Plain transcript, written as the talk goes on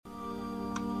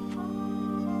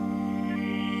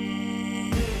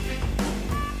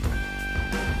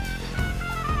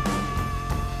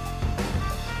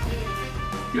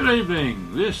Good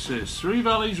evening, this is Three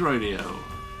Valleys Radio.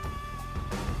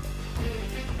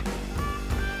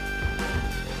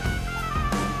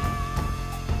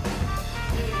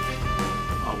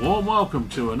 A warm welcome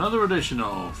to another edition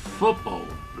of Football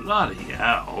Bloody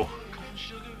Hell.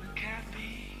 Sugar and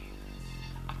caffeine.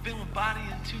 I feel my body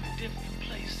in two different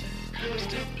places. I'm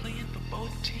still playing for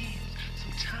both teams.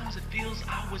 Sometimes it feels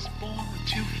I was born with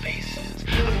two faces.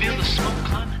 I feel the smoke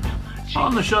climbing down my cheek.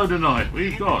 On the show tonight,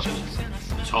 we've got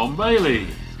Tom Bailey,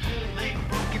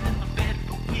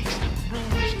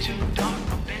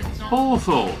 Paul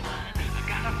Thorpe,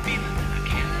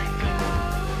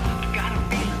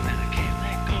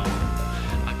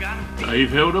 Dave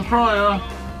Hilda Pryor,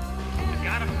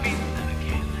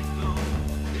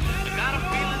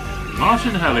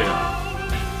 Martin Hellier,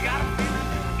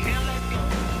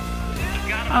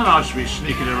 and I should be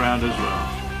sneaking around as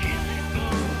well.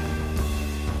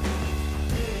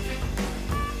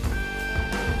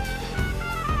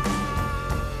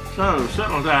 So,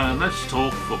 settle down and let's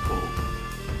talk football.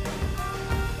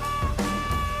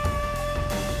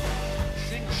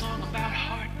 Sing a song about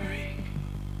heartbreak.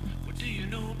 What do you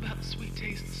know about the sweet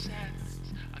taste of sadness?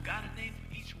 I got a name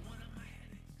for each one of my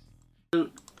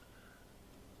headaches.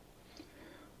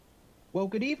 Well,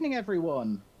 good evening,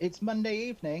 everyone. It's Monday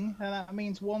evening, and that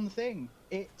means one thing.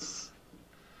 It's...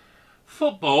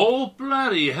 Football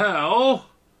bloody hell!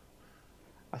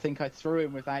 I think I threw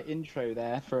in with that intro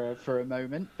there for a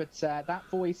moment, but that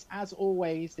voice, as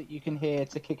always, that you can hear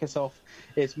to kick us off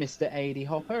is Mr. Ady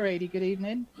Hopper. Ady, good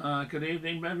evening. Good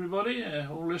evening, everybody,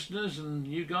 all listeners, and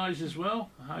you guys as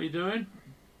well. How you doing?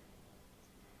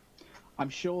 I'm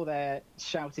sure they're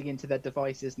shouting into their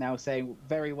devices now, saying,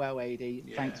 "Very well, Ady.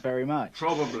 Yeah, thanks very much."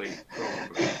 Probably.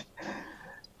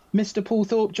 Mr. Paul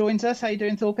Thorpe joins us. How you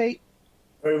doing, Thorpe?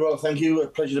 Very well, thank you. A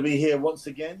pleasure to be here once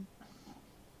again.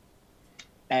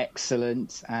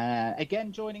 Excellent.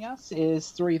 Again, joining us is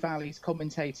Three Valleys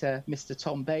commentator, Mr.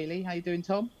 Tom Bailey. How you doing,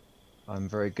 Tom? I'm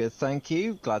very good, thank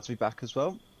you. Glad to be back as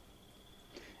well.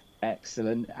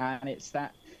 Excellent. And it's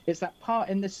that part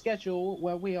in the schedule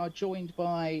where we are joined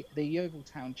by the Yeovil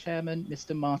Town chairman,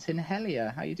 Mr. Martin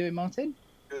Hellier. How you doing, Martin?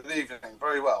 Good evening.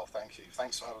 Very well, thank you.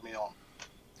 Thanks for having me on.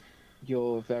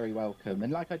 You're very welcome.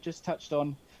 And like I just touched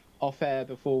on off air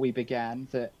before we began,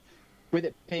 that with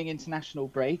it being international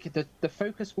break, the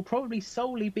focus will probably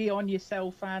solely be on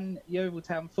yourself and Yeovil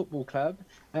Town Football Club,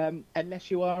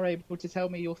 unless you are able to tell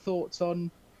me your thoughts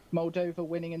on Moldova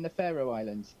winning in the Faroe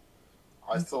Islands.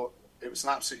 I thought it was an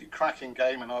absolutely cracking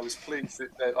game, and I was pleased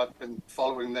that I've been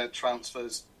following their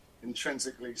transfers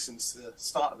intrinsically since the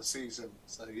start of the season.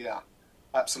 So yeah,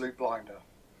 absolute blinder.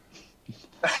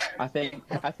 I think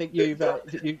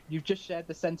you've just shared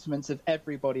the sentiments of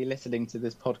everybody listening to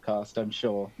this podcast, I'm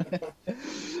sure.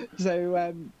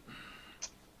 So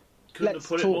Couldn't let's have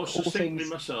put it talk more all succinctly things.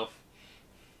 myself.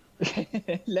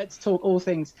 Let's talk all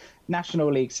things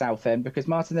National League Southend, because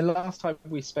Martin, the last time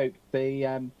we spoke,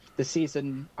 the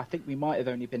season, I think we might have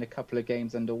only been a couple of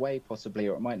games underway, possibly,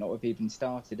 or it might not have even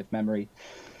started, if memory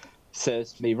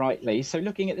serves me rightly. So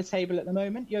looking at the table at the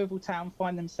moment, Yeovil Town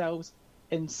find themselves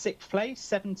in 6th place,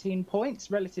 17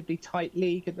 points, relatively tight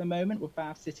league at the moment, with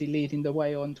Bath City leading the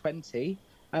way on 20.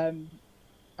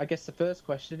 I guess the first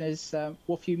question is,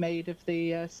 what have you made of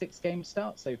the 6-game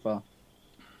start so far?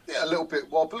 Yeah, a little bit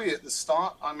wobbly at the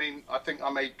start. I mean, I think I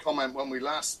made comment when we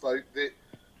last spoke that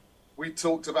we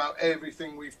talked about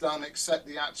everything we've done except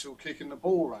the actual kicking the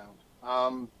ball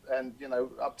round. And, you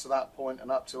know, up to that point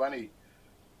and up to any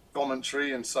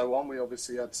commentary and so on, we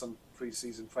obviously had some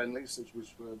pre-season friendlies,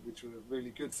 which were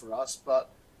really good for us. But,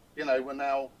 you know, we're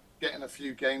now getting a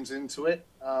few games into it.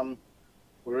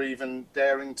 We're even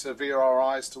daring to veer our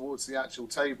eyes towards the actual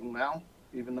table now,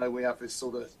 even though we have this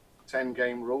sort of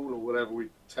 10-game rule or whatever,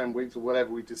 10 weeks or whatever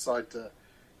we decide to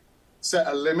set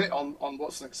a limit on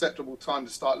what's an acceptable time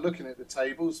to start looking at the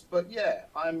tables. But yeah,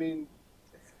 I mean,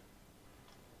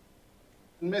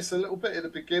 miss a little bit at the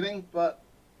beginning, but,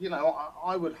 you know,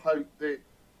 I would hope that,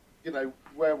 you know,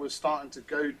 where we're starting to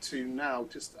go to now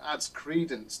just adds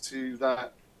credence to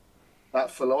that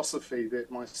philosophy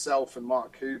that myself and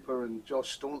Mark Cooper and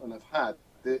Josh Staunton have had,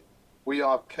 that we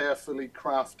are carefully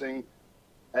crafting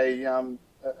a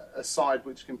side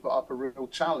which can put up a real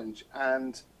challenge.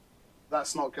 And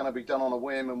that's not going to be done on a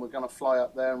whim and we're going to fly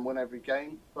up there and win every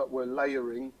game, but we're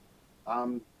layering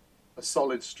a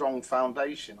solid, strong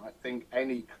foundation. I think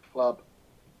any club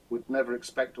would never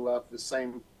expect to have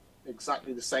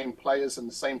exactly the same players and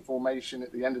the same formation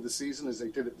at the end of the season as they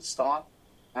did at the start.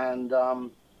 And,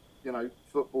 you know,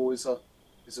 football is a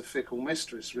fickle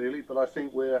mistress, really. But I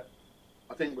think we're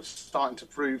starting to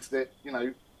prove that, you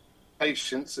know,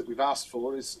 patience that we've asked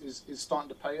for is starting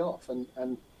to pay off.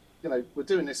 And we're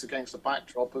doing this against a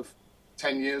backdrop of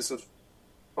 10 years of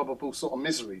probable sort of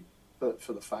misery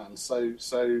for the fans. So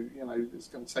it's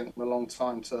going to take them a long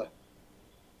time to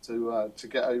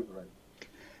get over it.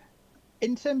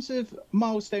 In terms of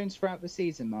milestones throughout the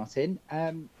season, Martin,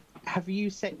 have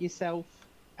you set yourself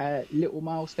little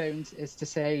milestones as to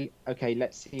say, okay,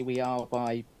 let's see we are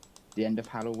by the end of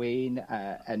Halloween,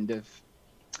 end of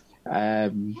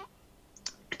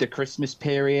the Christmas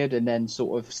period, and then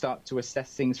sort of start to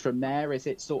assess things from there? Is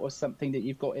it sort of something that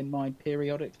you've got in mind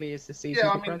periodically as the season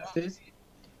progresses?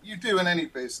 You do in any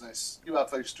business. You have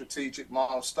those strategic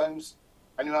milestones,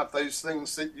 and you have those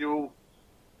things that you'll,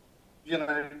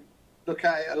 look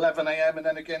at 11 a.m. and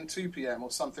then again 2 p.m.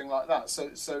 or something like that.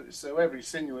 So every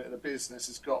sinew of the business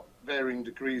has got varying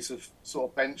degrees of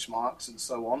sort of benchmarks and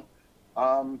so on.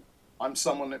 I'm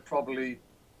someone that probably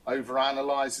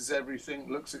overanalyzes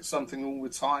everything, looks at something all the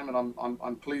time, and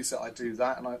I'm pleased that I do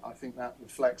that, and I think that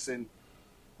reflects in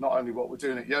not only what we're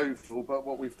doing at Yeovil, but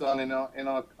what we've done in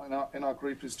our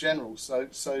group as general. So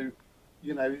it's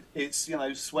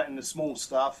sweating the small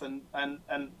stuff and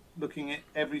looking at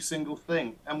every single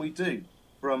thing, and we do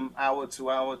from hour to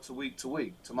hour to week to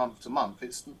month to month.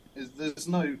 There's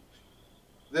no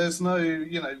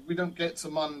we don't get to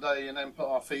Monday and then put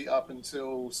our feet up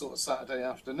until sort of Saturday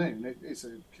afternoon. It's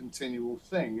a continual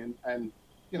thing, and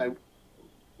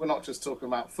we're not just talking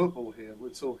about football here. We're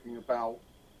talking about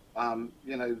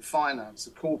the finance,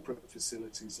 the corporate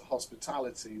facilities, the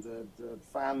hospitality, the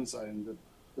fan zone,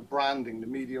 the branding, the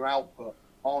media output,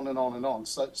 on and on and on.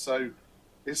 So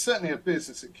it's certainly a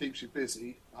business that keeps you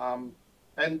busy. And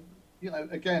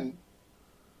again,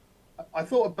 I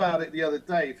thought about it the other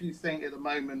day. If you think at the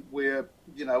moment we're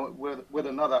with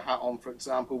another hat on, for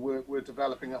example, we're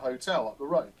developing a hotel up the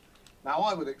road. Now,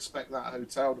 I would expect that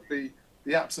hotel to be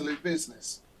the absolute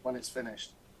business when it's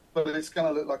finished, but it's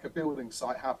going to look like a building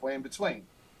site halfway in between.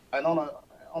 And on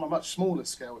a much smaller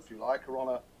scale, if you like, or on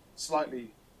a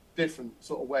slightly different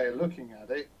sort of way of looking at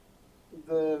it,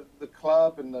 the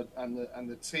club and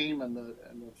the team and the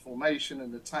formation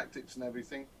and the tactics and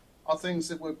everything are things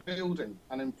that we're building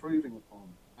and improving upon.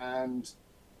 And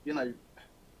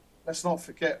let's not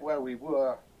forget where we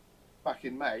were back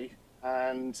in May,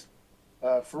 and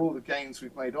for all the gains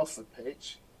we've made off the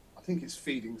pitch, I think it's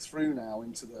feeding through now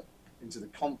into the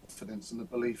confidence and the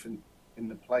belief in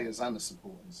the players and the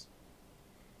supporters.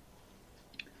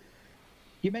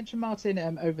 You mentioned,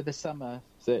 Martin, over the summer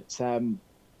that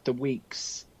the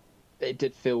weeks, it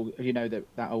did feel,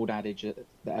 that old adage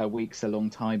that a week's a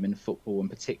long time in football, and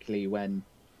particularly when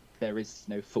there is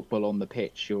no football on the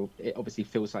pitch, it obviously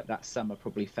feels like that summer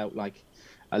probably felt like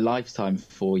a lifetime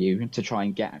for you to try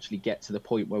and get to the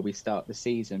point where we start the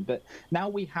season. But now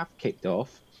we have kicked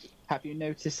off. Have you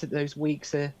noticed that those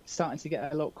weeks are starting to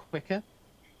get a lot quicker?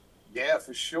 Yeah,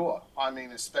 for sure. I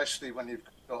mean, especially when you've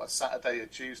got a Saturday, a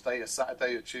Tuesday, a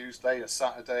Saturday, a Tuesday, a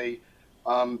Saturday.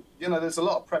 There's a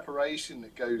lot of preparation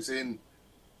that goes in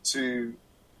to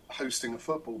hosting a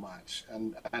football match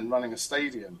and running a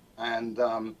stadium, and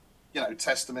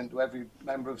testament to every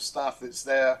member of staff that's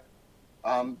there,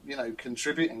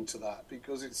 contributing to that,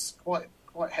 because it's quite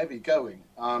heavy going.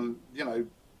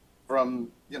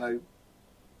 From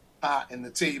Pat in the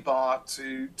T-bar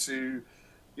to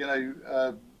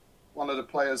one of the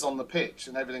players on the pitch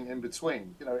and everything in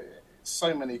between.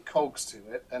 So many cogs to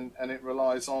it, and it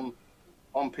relies on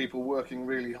people working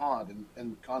really hard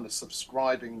and kind of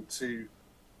subscribing to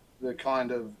the kind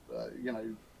of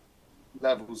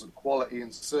levels of quality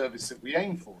and service that we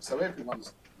aim for. So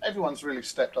everyone's really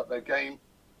stepped up their game,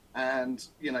 and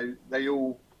they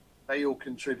all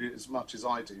contribute as much as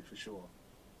I do, for sure.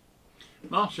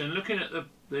 Martin, looking at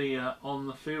the on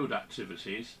the field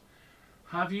activities,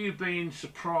 have you been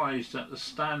surprised at the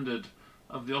standard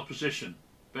of the opposition?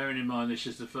 Bearing in mind this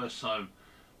is the first time,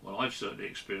 well, I've certainly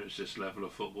experienced this level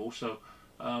of football. So,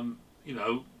 we're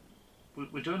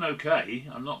doing okay.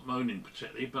 I'm not moaning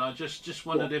particularly, but I just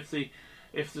wondered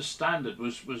if the standard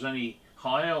was any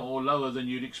higher or lower than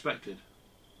you'd expected.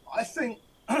 I think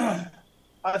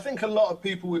a lot of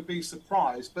people would be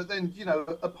surprised, but then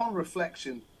upon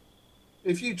reflection,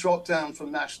 if you drop down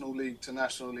from National League to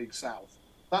National League South,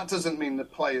 that doesn't mean the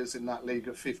players in that league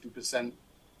are 50%,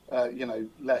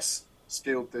 less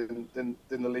skilled than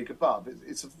the league above.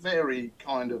 It's a very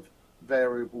kind of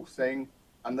variable thing,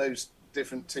 and those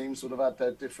different teams would have had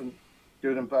their different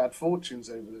good and bad fortunes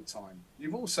over the time.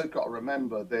 You've also got to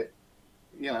remember that,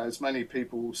 as many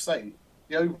people will say,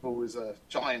 Yeovil is a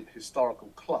giant historical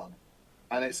club,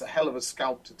 and it's a hell of a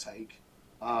scalp to take.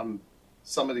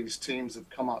 Some of these teams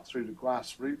have come up through the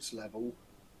grassroots level,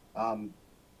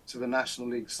 to the National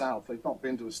League South. They've not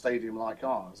been to a stadium like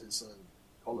ours. It's a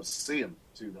coliseum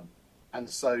to them. And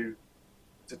so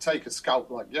to take a scalp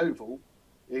like Yeovil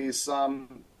is,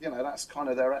 that's kind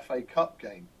of their FA Cup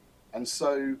game. And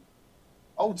so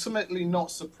ultimately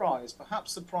not surprised,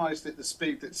 perhaps surprised at the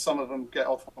speed that some of them get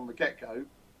off on the get-go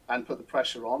and put the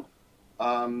pressure on.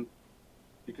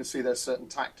 You can see there's certain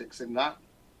tactics in that.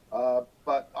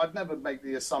 But I'd never make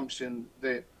the assumption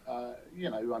that,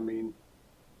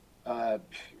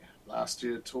 last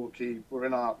year Torquay were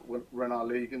in our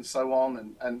league and so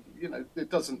on, and it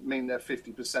doesn't mean they're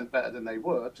 50% better than they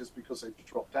were just because they've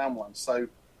dropped down one. So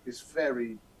it's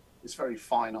very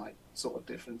finite sort of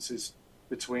differences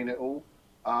between it all.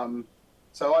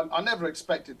 So I never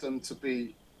expected them to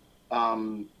be,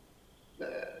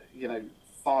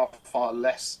 far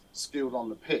less skilled on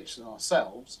the pitch than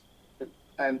ourselves.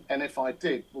 And if I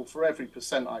did, well, for every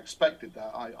percent I expected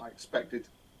that, I expected,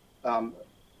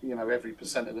 every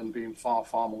percent of them being far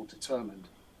more determined.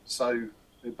 So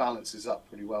it balances up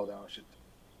pretty well there, I should.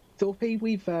 Thorpe,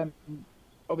 we've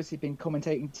obviously been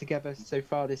commentating together so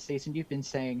far this season. You've been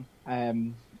saying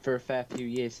for a fair few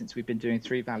years since we've been doing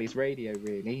Three Valleys Radio,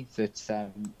 really, that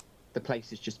the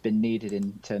place has just been needed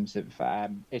in terms of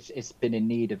it's been in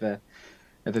need of a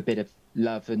bit of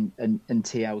love and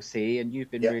TLC, and you've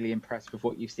been really impressed with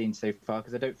what you've seen so far,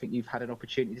 because I don't think you've had an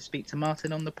opportunity to speak to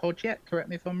Martin on the pod yet. Correct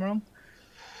me if I'm wrong.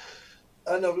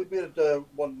 No, we had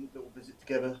one little visit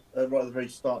together right at the very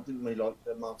start, didn't we, like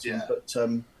Martin?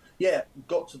 Yeah. But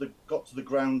got to the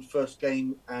ground first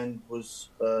game and was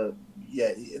the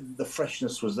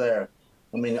freshness was there.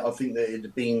 I mean, I think that it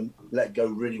had been let go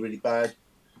really, really bad.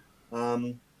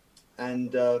 And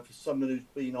for someone who's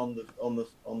been on the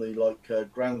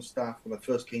ground staff when I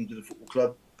first came to the football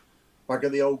club, back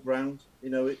at the old ground,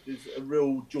 it was a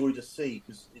real joy to see,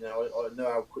 because I know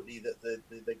how quickly that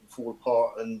they can fall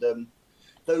apart, and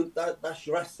so that's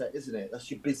your asset, isn't it? That's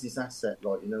your business asset,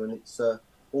 and it's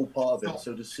all part of it.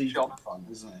 So to see, shop fun,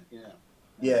 isn't it?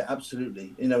 Yeah,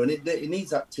 absolutely. And it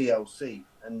needs that TLC,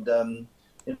 and and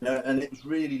it was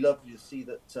really lovely to see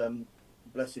that.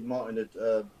 Blessed Martin had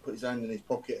put his hand in his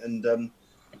pocket and done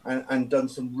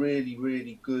some really,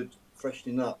 really good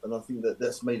freshening up, and I think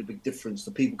that's made a big difference.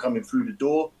 The people coming through the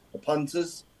door, the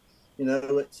punters,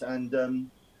 and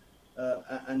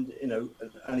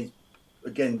he's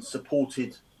again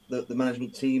supported the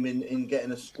management team in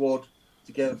getting a squad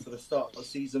together for the start of the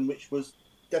season, which was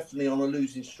definitely on a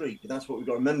losing streak, and that's what we've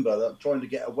got to remember. That trying to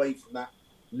get away from that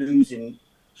losing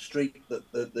streak that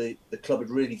the club had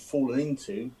really fallen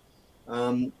into.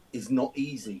 Is not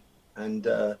easy, and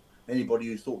anybody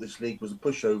who thought this league was a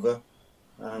pushover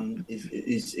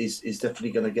is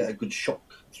definitely going to get a good shock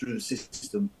through the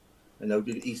system.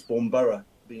 Eastbourne Borough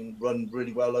being run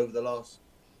really well over the last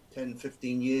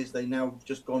 10-15 years. They now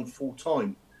just gone full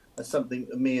time. That's something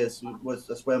to me that's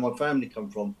where my family come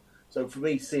from. So for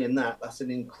me, seeing that's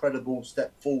an incredible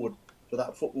step forward for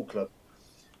that football club.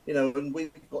 And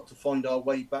we've got to find our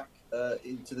way back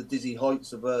into the dizzy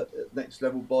heights of next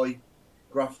level by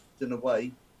Grafton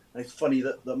away. And it's funny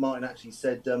that Martin actually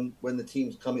said when the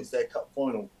teams come, it's their cup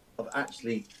final. I've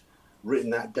actually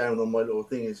written that down on my little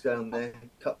thing. It's down there,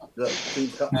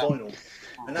 team's cup final,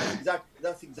 and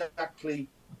that's exactly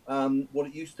what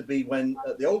it used to be when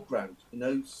at the old ground.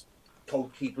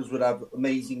 Goalkeepers would have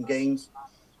amazing games.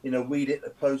 We'd hit the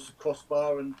post,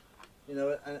 crossbar, and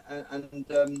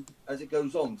as it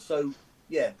goes on. So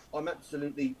yeah, I'm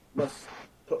absolutely must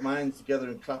put my hands together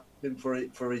and clap him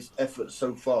for his efforts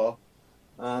so far,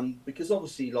 because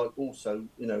obviously,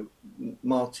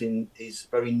 Martin is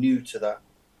very new to that.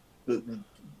 But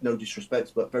no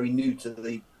disrespect, but very new to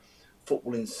the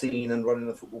footballing scene and running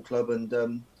a football club, and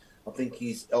I think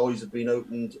his eyes have been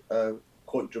opened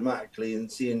quite dramatically,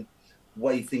 and seeing the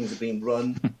way things have been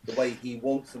run, the way he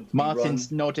wants them to Martin's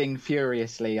be run. nodding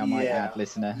furiously, I might add,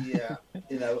 listener. Yeah,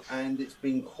 and it's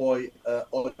been quite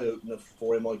eye-opener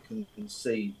for him. I can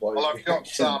see. Well, I've got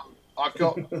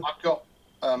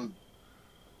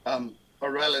a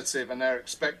relative, and they're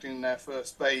expecting their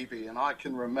first baby, and I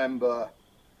can remember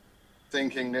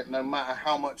thinking that no matter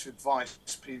how much advice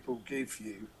people give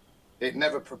you, it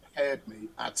never prepared me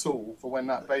at all for when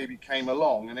that baby came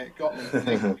along, and it got me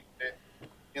thinking that,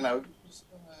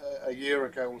 a year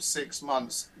ago or 6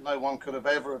 months, no one could have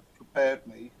ever prepared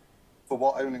me for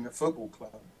what owning a football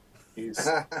club is.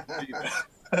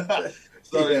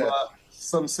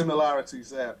 Some similarities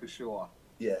there for sure.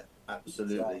 Yeah,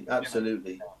 absolutely.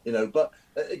 But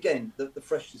again, the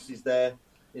freshness is there.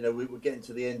 We're getting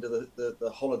to the end of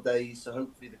the holidays, so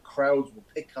hopefully the crowds will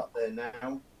pick up there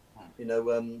now. It's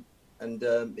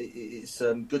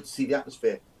good to see the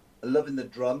atmosphere. I'm loving the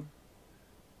drum.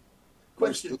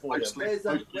 Question for you: where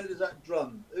does that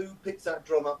drum? Who picks that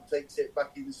drum up and takes it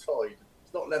back inside?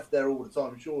 It's not left there all the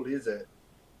time, surely, is it?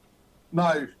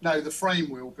 No, the frame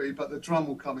will be, but the drum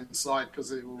will come inside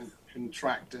because it will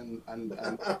contract and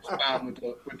expand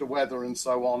with the weather and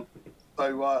so on.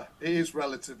 So it is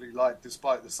relatively light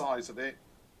despite the size of it.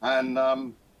 And,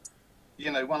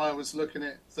 when I was looking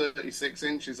at 36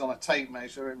 inches on a tape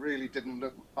measure, it really didn't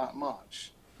look that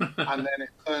much. And then it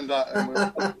turned out and we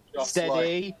were just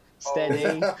steady.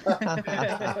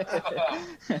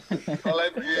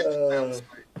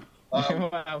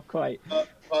 Wow, quite. But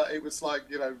it was like,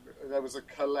 there was a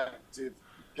collective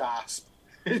gasp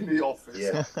in the office.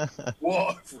 Yeah.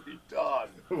 What have we done?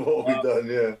 What have we done,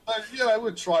 yeah. So,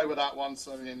 we'll try with that one.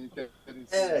 So, you get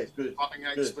it's good. Running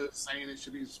experts saying it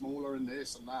should be smaller and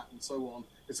this and that and so on.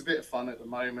 It's a bit of fun at the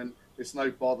moment. It's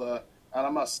no bother. And I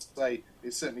must say,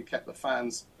 it certainly kept the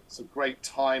fans some great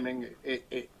timing.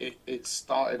 It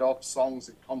started off songs,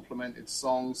 it complemented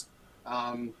songs.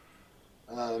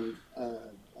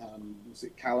 Was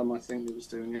it Callum, I think, that was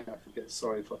doing it? I forget.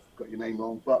 Sorry if I got your name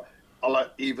wrong. But I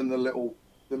like even the little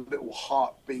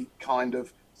heartbeat kind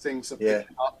of things are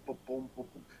picking up. Boom, boom, boom,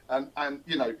 boom. And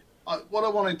what I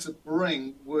wanted to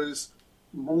bring was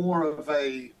more of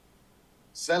a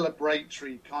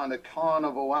celebratory kind of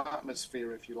carnival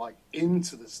atmosphere, if you like,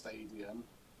 into the stadium.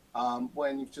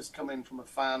 When you've just come in from a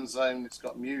fan zone, it's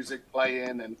got music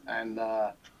playing and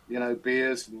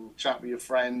beers and chat with your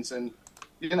friends and.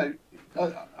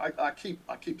 I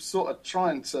keep sort of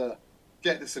trying to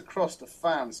get this across to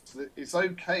fans that it's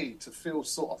okay to feel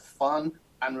sort of fun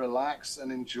and relax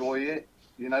and enjoy it.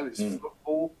 It's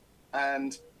football,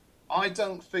 and I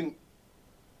don't think,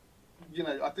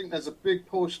 I think there's a big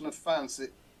portion of fans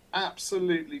that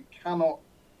absolutely cannot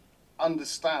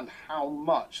understand how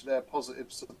much their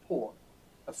positive support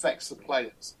affects the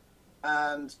players,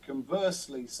 and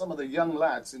conversely, some of the young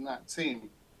lads in that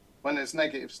team. When there's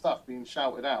negative stuff being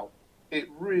shouted out, it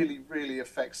really, really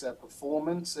affects their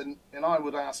performance. And I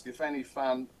would ask if any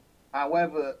fan,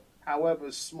 however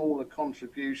small a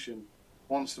contribution,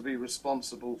 wants to be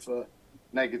responsible for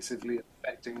negatively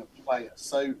affecting a player.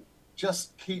 So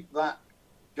just keep that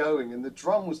going. And the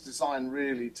drum was designed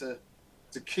really to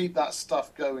keep that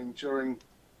stuff going during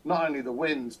not only the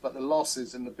wins, but the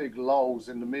losses and the big lulls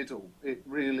in the middle. It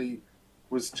really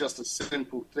was just a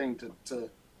simple thing to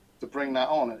bring that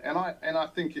on, and I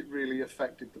think it really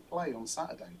affected the play on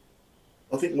Saturday.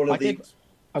 I think one of the.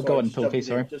 Go on, Paul. Please,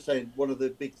 sorry. Just saying, one of the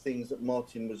big things that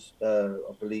Martin was,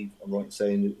 I believe, I'm right in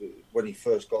saying, when he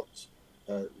first got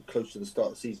close to the start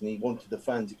of the season, he wanted the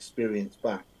fans' experience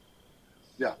back.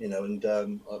 Yeah. And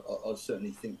I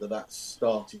certainly think that's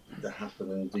starting to happen,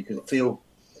 and you can feel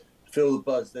the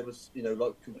buzz. There was,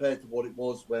 like compared to what it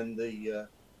was when the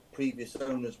previous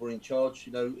owners were in charge,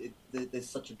 there's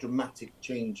such a dramatic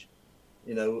change.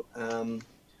 We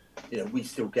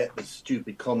still get the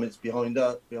stupid comments behind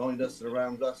us and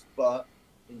around us, but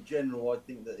in general, I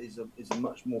think that is a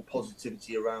much more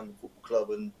positivity around the football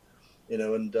club, and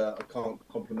I can't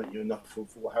compliment you enough for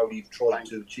how you've tried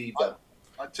to achieve that.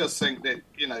 I just think that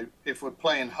if we're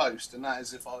playing host, and that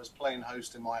is if I was playing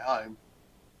host in my home,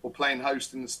 or playing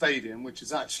host in the stadium, which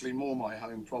is actually more my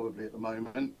home probably at the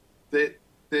moment, that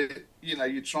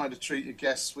you try to treat your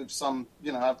guests with some,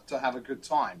 to have a good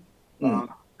time.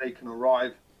 They can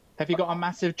arrive. Have you got a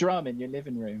massive drum in your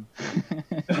living room? I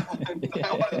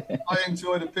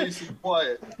enjoy the peace and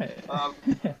quiet.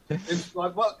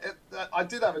 I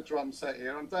did have a drum set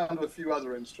here. I'm down to a few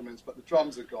other instruments, but the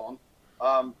drums are gone.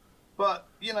 But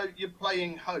you're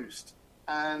playing host,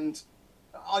 and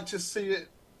I just see it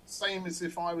same as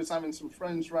if I was having some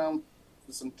friends round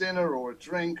for some dinner or a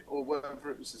drink, or whether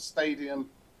it was a stadium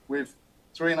with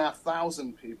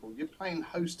 3,500 people. You're playing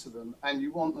host to them, and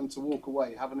you want them to walk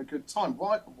away having a good time.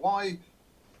 Why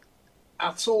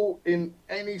at all in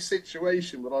any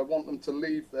situation would I want them to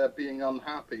leave there being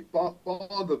unhappy? Bar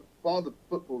the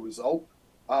football result,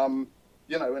 and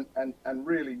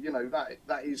really,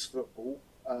 that is football.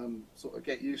 Sort of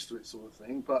get used to it, sort of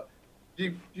thing. But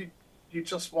you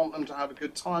just want them to have a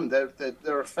good time.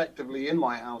 They're effectively in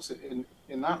my house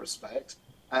in that respect,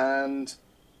 and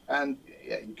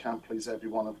yeah, you can't please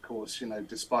everyone, of course.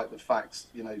 Despite the fact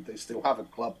they still have a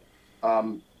club.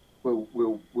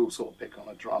 We'll sort of pick on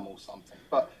a drum or something.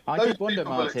 But I did wonder,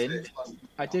 Martin.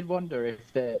 I did wonder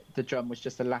if the drum was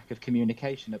just a lack of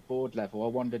communication at board level. I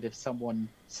wondered if someone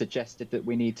suggested that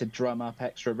we need to drum up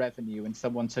extra revenue, and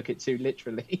someone took it too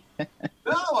literally.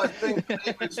 No, I think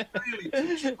it was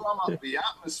really to drum up the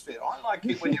atmosphere. I like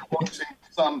it when you're watching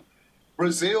some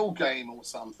Brazil game or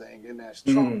something, and there's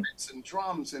trumpets and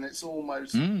drums, and it's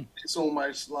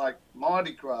almost like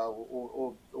Mardi Gras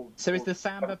or So is the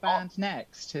samba band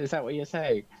next? Is that what you're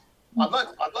saying? I'd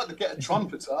like to get a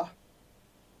trumpeter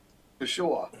for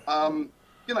sure.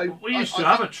 We used to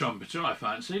have a trumpeter, I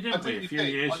fancy, didn't we, a few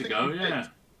years ago?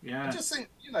 Yeah. I just think,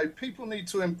 people need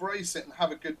to embrace it and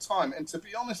have a good time. And to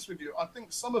be honest with you, I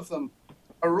think some of them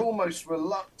are almost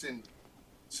reluctant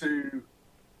to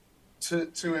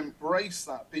embrace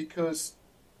that because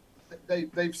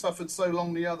they've suffered so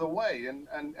long the other way, and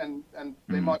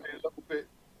they might be a little bit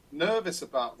nervous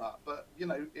about that. But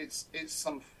it's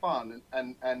some fun,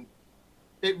 and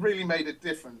it really made a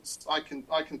difference. I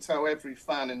can tell every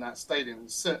fan in that stadium,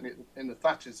 and certainly in the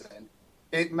Thatcher's end,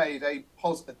 it made a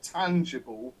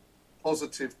tangible,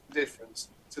 positive difference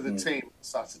to the team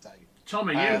Saturday.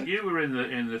 Tommy, you were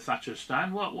in the Thatcher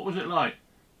stand. What was it like?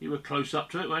 You were close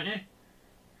up to it, weren't you?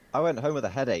 I went home with a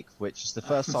headache, which is the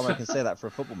first time I can say that for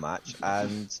a football match,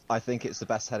 and I think it's the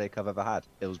best headache I've ever had.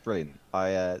 It was brilliant.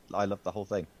 I loved the whole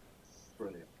thing.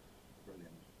 Brilliant.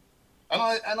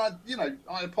 And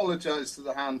I apologise to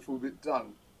the handful that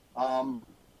don't.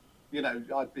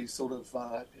 I'd be sort of,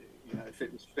 if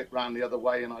it was flipped round the other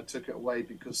way and I took it away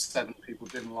because 7 people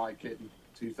didn't like it and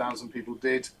 2,000 people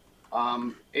did.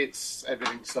 It's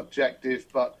everything subjective,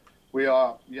 but we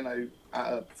are,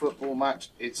 at a football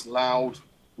match. It's loud.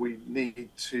 We need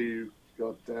to,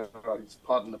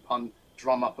 pardon the pun,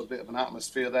 drum up a bit of an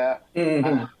atmosphere there.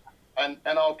 Mm-hmm. And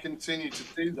I'll continue to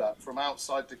do that from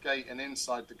outside the gate and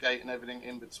inside the gate and everything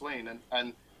in between.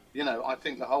 And I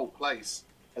think the whole place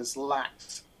has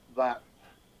lacked that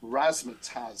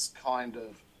razzmatazz kind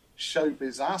of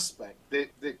showbiz aspect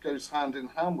that goes hand in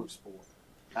hand with sport.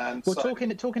 And well,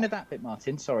 talking of that bit,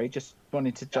 Martin, sorry, just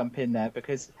wanted to jump in there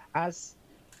because as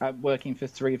working for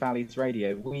Three Valleys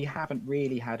Radio, we haven't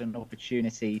really had an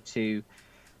opportunity to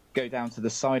go down to the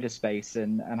cider space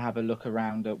and have a look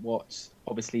around at what's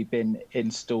obviously been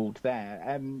installed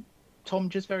there. Tom,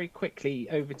 just very quickly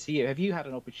over to you. Have you had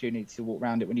an opportunity to walk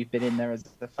around it when you've been in there as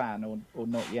a fan or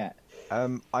not yet?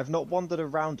 I've not wandered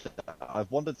around it. I've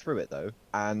wandered through it though,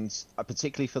 and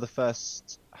particularly for the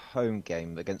first home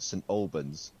game against St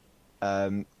Albans,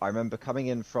 I remember coming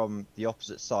in from the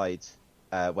opposite side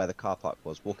where the car park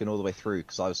was, walking all the way through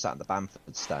because I was sat in the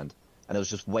Bamford stand, and I was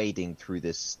just wading through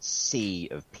this sea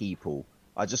of people.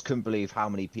 I just couldn't believe how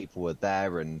many people were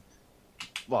there, and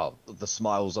well, the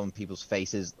smiles on people's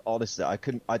faces. Honestly,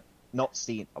 I've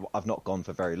not gone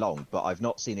for very long, but I've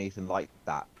not seen anything like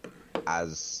that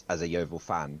as a Yeovil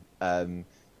fan.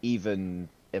 Even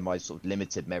in my sort of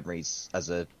limited memories as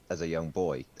a young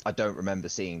boy, I don't remember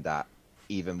seeing that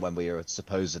even when we were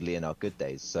supposedly in our good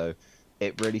days. So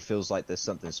it really feels like there's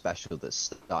something special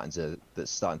that's starting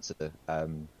to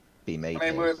be made.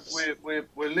 I mean,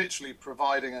 we're literally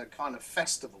providing a kind of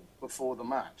festival before the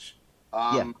match,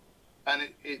 and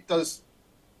it does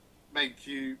make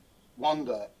you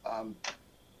wonder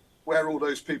where all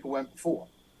those people went before,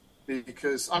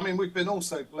 because I mean we've been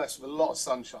also blessed with a lot of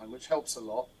sunshine, which helps a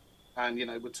lot, and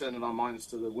we're turning our minds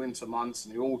to the winter months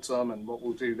and the autumn and what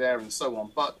we'll do there and so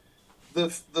on. But the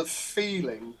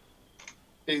feeling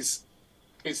is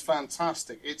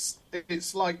fantastic.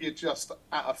 It's like you're just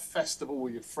at a festival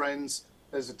with your friends.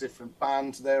 There's a different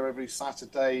band there every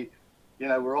Saturday.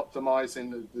 We're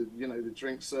optimising the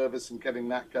drink service and getting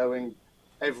that going.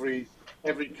 Every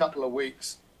couple of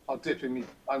weeks, I'll dip in my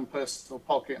own personal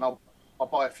pocket and I'll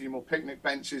buy a few more picnic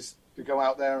benches to go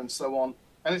out there and so on.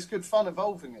 And it's good fun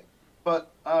evolving it.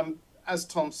 But as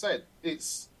Tom said,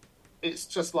 it's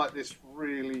just like this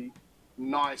really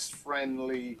nice,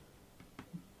 friendly,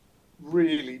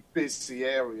 really busy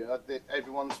area that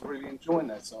everyone's really enjoying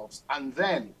themselves, and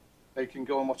then they can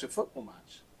go and watch a football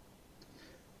match.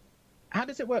 How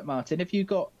does it work, Martin? Have you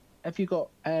got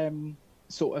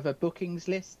sort of a bookings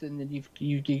list, and then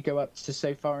you go up to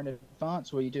so far in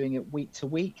advance, or are you doing it week to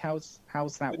week? How's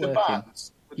that with working?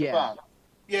 The band?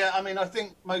 Yeah, I mean, I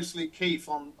think mostly Keith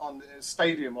on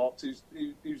Stadium Ops,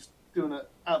 who's doing an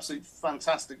absolute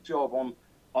fantastic job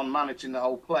on managing the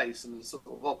whole place and the sort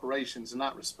of operations in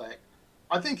that respect.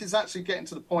 I think it's actually getting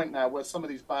to the point now where some of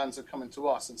these bands are coming to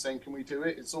us and saying, "Can we do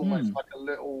it?" It's almost like a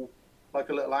little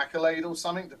accolade or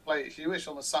something to play at Hewish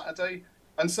on a Saturday,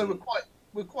 and so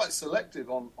we're quite selective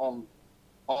on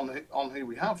who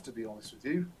we have. To be honest with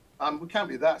you, we can't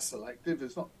be that selective.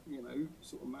 There's not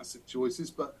sort of massive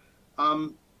choices, but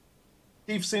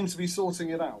Keith seems to be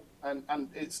sorting it out, and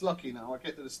it's lucky now. I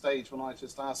get to the stage when I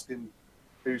just ask him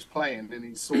who's playing and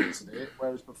he sorts it.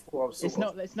 Whereas before I was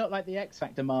It's not like the X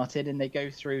Factor, Martin, and they go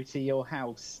through to your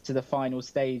house to the final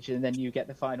stage, and then you get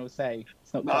the final say.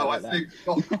 It's not quite No, like I think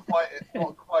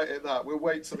not quite at that. We'll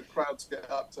wait till the crowds get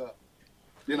up to,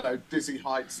 dizzy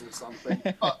heights or something.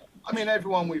 But I mean,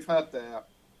 everyone we've had there,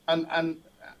 and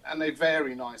they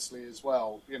vary nicely as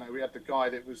well. We had the guy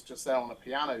that was just there on a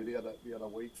piano the other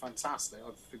week. Fantastic.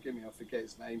 Forgive me, I forget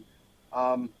his name.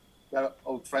 They're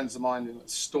old friends of mine in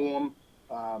Storm.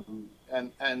 And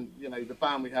the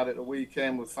band we had at the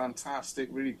weekend were fantastic,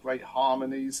 really great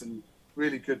harmonies and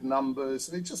really good numbers.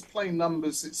 And they just play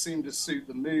numbers that seem to suit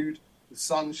the mood, the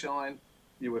sunshine.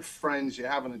 You're with friends, you're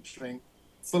having a drink,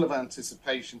 full of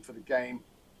anticipation for the game.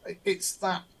 It's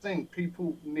that thing.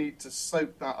 People need to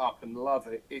soak that up and love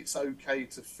it. It's okay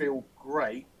to feel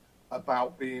great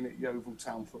about being at Yeovil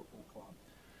Town Football Club.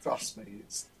 Trust me.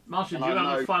 Martin, do you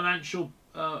have a financial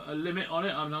a limit on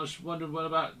it? I was wondering, what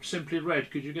about Simply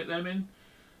Red? Could you get them in?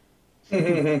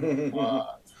 I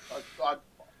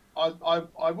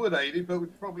would, Aidy, but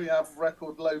we'd probably have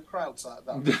record low crowds at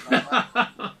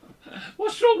that.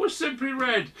 What's wrong with Simply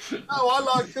Red? No, I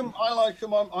like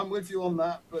them. I'm with you on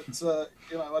that, but I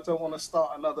don't want to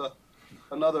start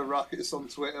another ruckus on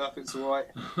Twitter if it's all right.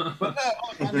 But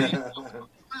no,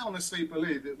 I honestly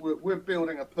believe that we're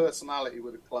building a personality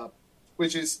with the club,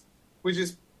 which is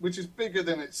bigger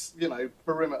than its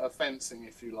perimeter fencing,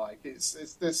 if you like.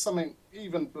 There's something,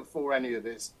 even before any of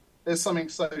this, there's something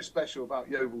so special about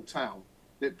Yeovil Town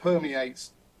that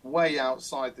permeates way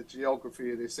outside the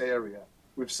geography of this area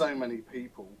with so many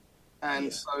people.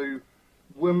 And so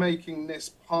we're making this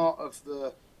part of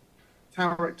the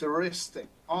characteristic,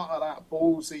 part of that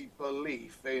ballsy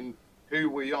belief in who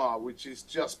we are, which is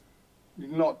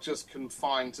not just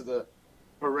confined to the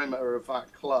perimeter of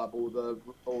that club or the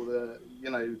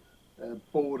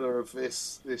border of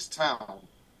this town.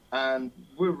 And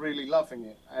we're really loving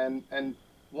it. And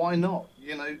why not?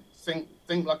 Think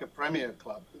like a Premier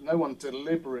club. No one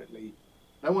deliberately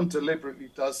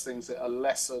does things at a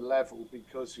lesser level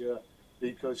because you're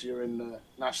in the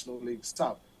National League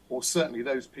South. Or certainly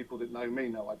those people that know me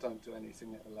know I don't do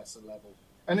anything at a lesser level.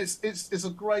 And it's a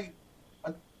great,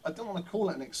 I don't want to call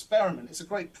it an experiment. It's a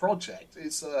great project.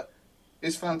 It's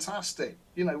fantastic.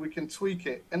 We can tweak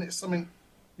it, and it's something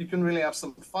you can really have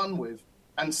some fun with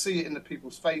and see it in the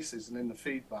people's faces and in the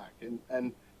feedback.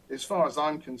 And as far as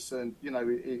I'm concerned,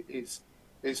 it's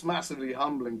massively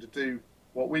humbling to do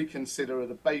what we consider are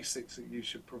the basics that you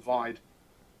should provide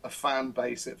a fan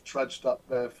base that have trudged up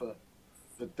there for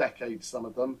decades, some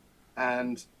of them,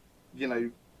 and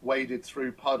waded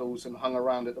through puddles and hung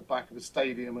around at the back of a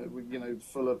stadium,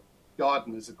 full of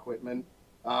gardeners' equipment.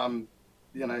 The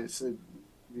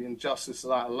injustice of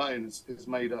that alone has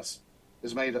made us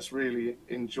really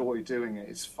enjoy doing it.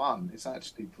 It's fun. It's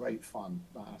actually great fun,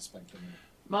 that aspect of it.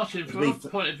 Martin, from a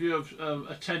point of view of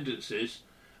attendances,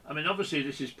 I mean, obviously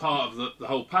this is part of the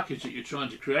whole package that you're trying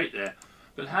to create there.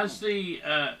 But has the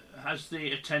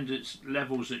attendance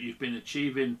levels that you've been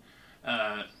achieving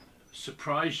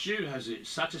surprised you? Has it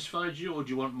satisfied you, or do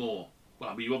you want more?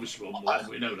 Well, I mean, you obviously want more,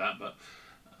 we know that, but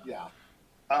yeah.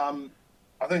 I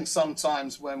think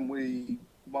sometimes when we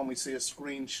see a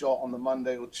screenshot on the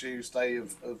Monday or Tuesday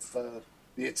of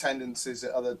the attendances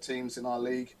at other teams in our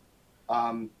league,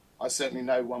 I certainly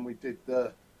know when we did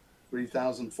the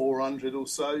 3,400 or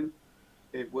so,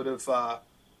 it would have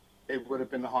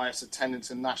been the highest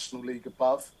attendance in National League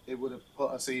above. It would have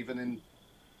put us even in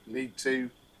League Two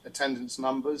attendance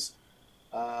numbers.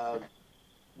 It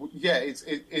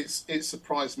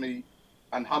surprised me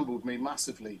and humbled me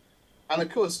massively. And of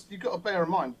course, you've got to bear in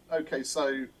mind, okay,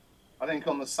 so I think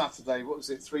on the Saturday,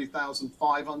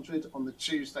 3,500? On the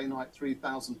Tuesday night,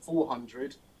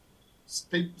 3,400.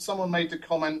 Someone made the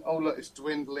comment, oh, look, it's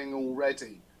dwindling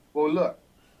already. Well, look,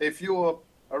 if you're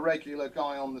a regular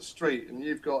guy on the street and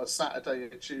you've got a Saturday,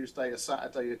 a Tuesday, a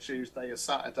Saturday, a Tuesday, a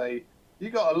Saturday, you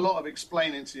got a lot of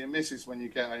explaining to your missus when you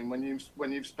get home, when you've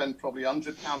spent probably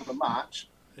 £100 a match.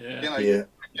 You're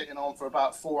getting on for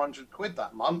about 400 quid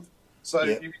that month. So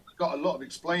you've got a lot of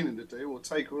explaining to do, or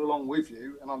take her along with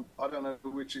you. And I don't know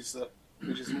which is a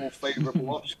more favourable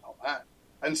option on that.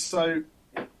 And so,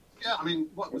 I mean,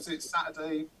 what was it?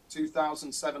 Saturday,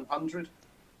 2,700.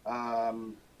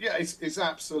 It's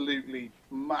absolutely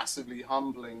massively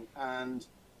humbling, and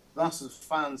that's as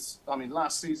fans. I mean,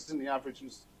 last season the average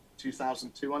was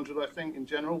 2,200, I think, in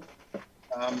general.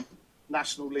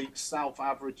 National League South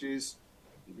averages,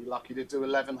 you'd be lucky to do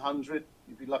 1,100.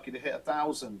 You'd be lucky to hit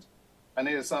 1,000. And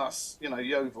here's us,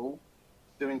 Yeovil,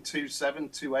 doing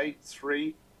 2,700, 2,800,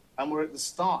 3,000, and we're at the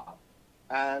start.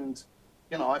 And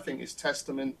I think it's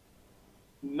testament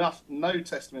no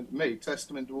testament to me,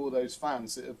 testament to all those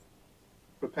fans that have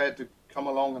prepared to come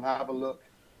along and have a look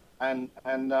and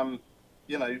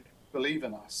believe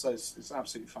in us. So it's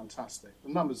absolutely fantastic. The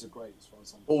numbers are great as far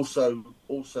as I'm concerned.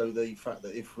 Also the fact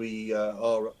that if we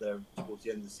are up there towards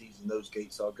the end of the season, those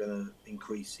gates are going to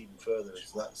increase even further.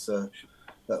 So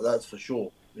that's for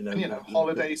sure.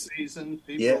 Holiday season,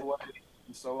 people away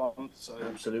and so on. So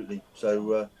absolutely.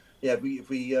 So if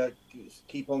we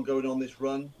keep on going on this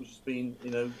run, which has been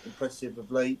impressive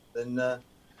of late, then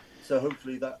so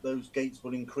hopefully those gates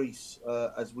will increase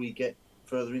as we get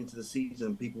further into the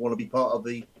season. People want to be part of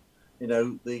the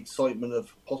excitement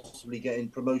of possibly getting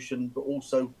promotion, but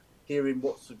also hearing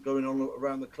what's going on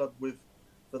around the club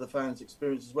for the fans'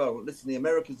 experience as well. Listen, the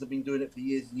Americans have been doing it for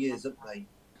years and years, haven't they?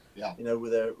 Yeah.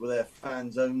 With their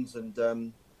fan zones,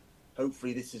 and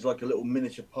hopefully this is like a little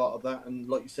miniature part of that. And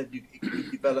like you said,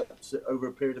 it develops over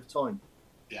a period of time.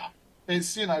 Yeah,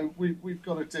 it's we've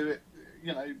got to do it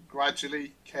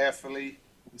gradually, carefully,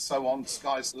 and so on.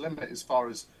 Sky's the limit as far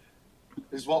as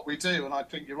is what we do. And I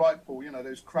think you're right, Paul.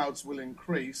 Those crowds will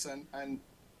increase, and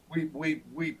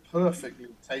we perfectly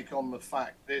take on the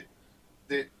fact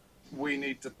that we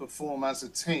need to perform as a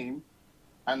team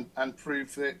and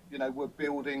prove that we're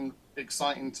building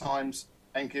exciting times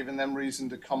and giving them reason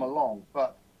to come along.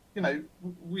 But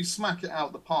we smack it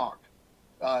out the park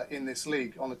in this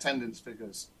league on attendance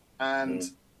figures, and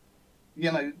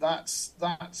that's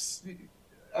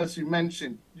as you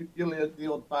mentioned, you'll hear the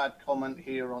odd bad comment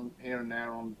here and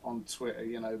there on Twitter,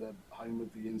 the home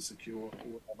of the insecure or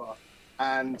whatever.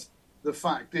 And the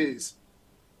fact is,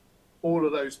 all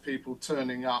of those people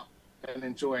turning up and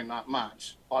enjoying that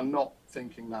match are not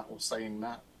thinking that or saying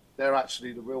that. They're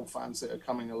actually the real fans that are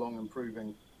coming along and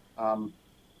proving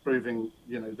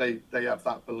they have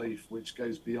that belief which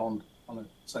goes beyond on a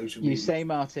social media. You say,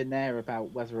 Martin, there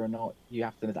about whether or not you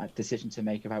have that decision to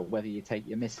make about whether you take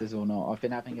your missus or not. I've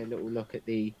been having a little look at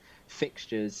the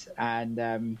fixtures, and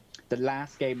the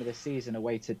last game of the season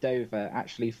away to Dover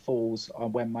actually falls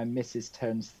on when my missus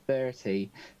turns 30.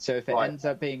 So if it ends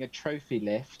up being a trophy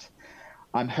lift,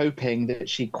 I'm hoping that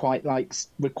she would quite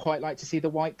like to see the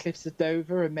White Cliffs of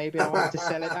Dover, and maybe I'll have to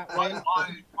sell it that way.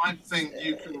 I think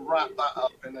you can wrap that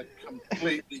up in a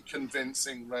completely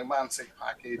convincing romantic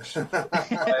package.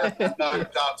 I have no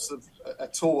doubts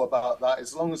at all about that.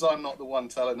 As long as I'm not the one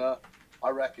telling her,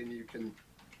 I reckon you can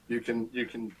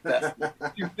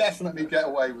definitely get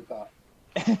away with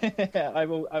that. I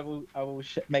will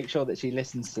make sure that she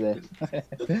listens to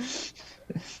this.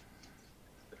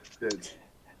 Good.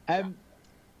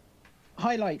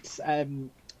 Highlights,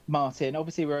 Martin.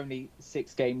 Obviously, we're only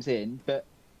 6 games in, but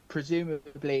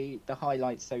presumably the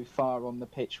highlights so far on the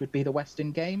pitch would be the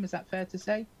Western game. Is that fair to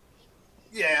say?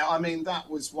 Yeah, I mean, that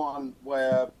was one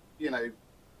where,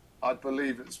 I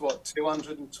believe it's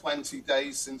 220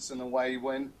 days since an away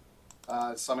win,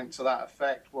 something to that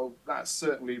effect. Well, that's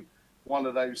certainly one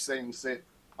of those things that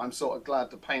I'm sort of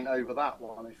glad to paint over that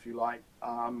one, if you like.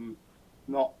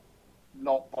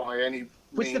 Not by any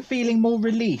Was means. the feeling more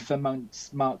relief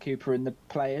amongst Mark Cooper and the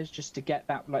players just to get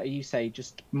that, like you say,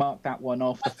 just mark that one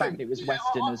off? The fact it was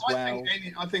Western as well.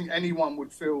 I think anyone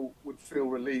would feel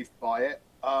relieved by it.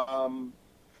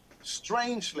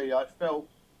 Strangely, I felt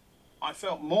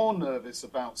more nervous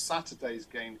about Saturday's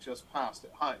game just past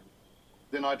at home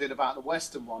than I did about the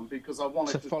Western one, because I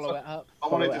wanted to follow it up. I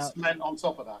wanted to cement on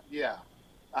top of that. Yeah,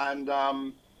 and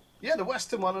the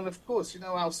Western one, and of course,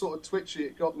 how sort of twitchy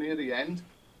it got near the end.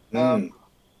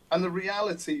 And the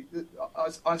reality,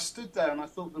 I stood there and I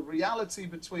thought the reality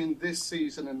between this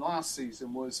season and last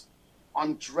season was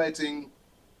I'm dreading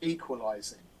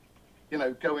equalising,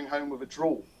 going home with a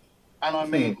draw. And I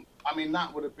mean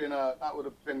that would have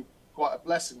been quite a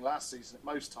blessing last season at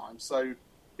most times. So,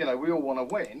 we all want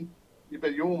to win,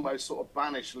 but you almost sort of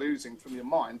banish losing from your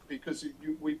mind, because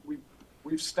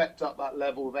we've stepped up that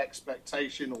level of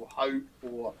expectation or hope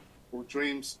or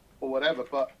dreams or whatever.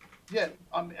 But yeah,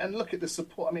 and look at the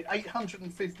support.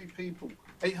 850 people,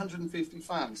 850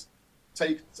 fans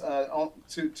take on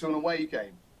to an away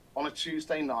game on a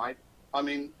Tuesday night.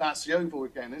 That's the Oval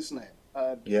again, isn't it?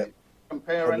 Yeah.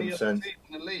 Compare 100%. any other team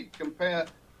in the league. Compare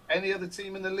any other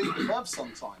team in the league above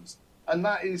sometimes, and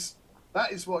that is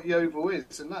what the Oval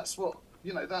is, and that's what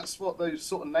those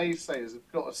sort of naysayers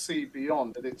have got to see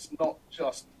beyond. That it's not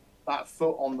just that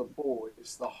foot on the ball;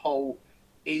 it's the whole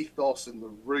ethos and the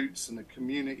roots and the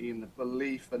community and the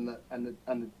belief and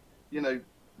the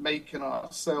making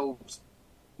ourselves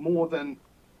more than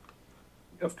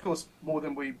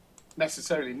we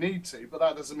necessarily need to, but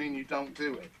that doesn't mean you don't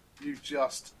do it. You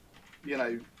just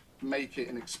make it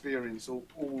an experience all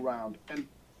round. And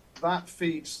that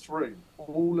feeds through.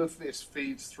 All of this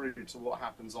feeds through to what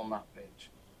happens on that pitch.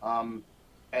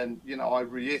 And, you know, I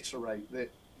reiterate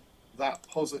that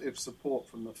positive support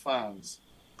from the fans,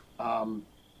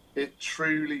 it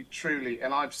truly, truly,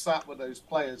 and I've sat with those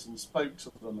players and spoke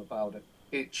to them about it,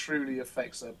 it truly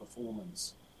affects their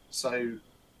performance. So,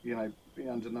 you know, be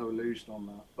under no illusion on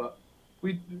that. But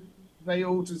they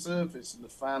all deserve this, and the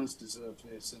fans deserve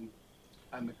this,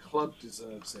 and the club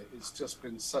deserves it. It's just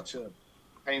been such a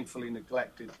painfully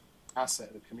neglected asset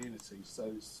of the community.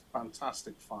 So it's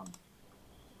fantastic fun.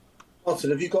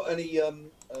 Martin, have you got any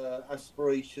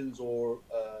aspirations or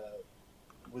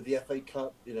with the FA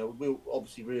Cup? You know, we'll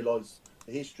obviously realise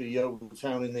the history of Yeovil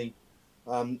Town in the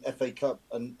FA Cup,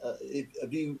 and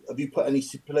have you put any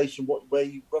stipulation where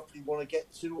you roughly want to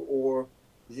get to, or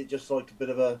is it just like a bit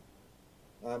of a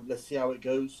let's see how it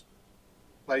goes?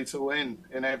 Play to win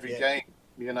in every game,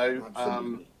 you know,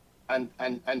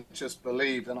 and just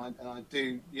believe. And I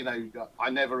do, you know, I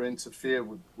never interfere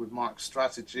with Mark's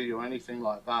strategy or anything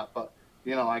like that. But,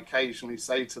 you know, I occasionally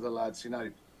say to the lads, you know,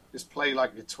 just play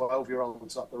like your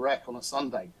 12-year-olds up the wreck on a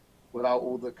Sunday without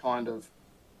all the kind of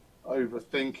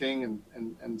overthinking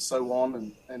and so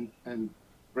on, and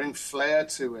bring flair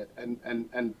to it,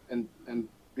 and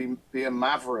be a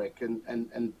maverick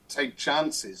and take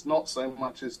chances, not so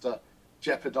much as to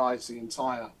jeopardize the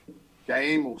entire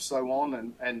game or so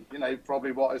on, and you know,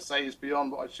 probably what I say is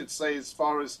beyond what I should say as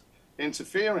far as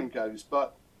interfering goes.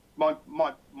 But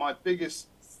my biggest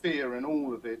fear in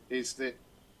all of it is that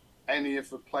any of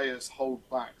the players hold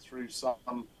back through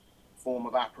some form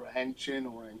of apprehension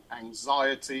or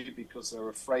anxiety because they're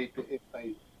afraid that if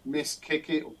they miss kick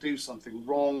it or do something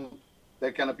wrong,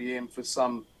 they're going to be in for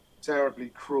some terribly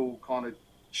cruel kind of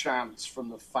chants from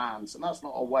the fans. And that's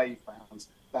not away fans,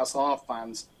 that's our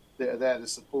fans that are there to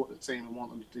support the team and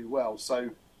want them to do well. So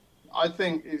I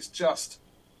think it's just,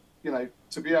 you know,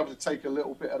 to be able to take a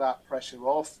little bit of that pressure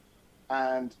off.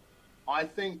 And I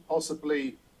think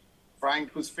possibly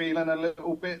Frank was feeling a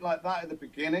little bit like that at the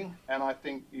beginning, and I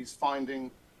think he's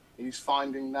finding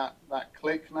that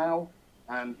click now.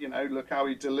 And, you know, look how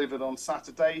he delivered on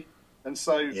Saturday. And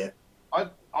so yeah.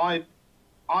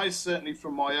 I certainly,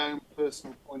 from my own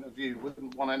personal point of view,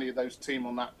 wouldn't want any of those team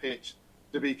on that pitch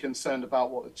to be concerned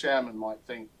about what the chairman might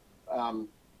think on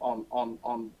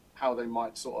how they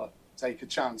might sort of take a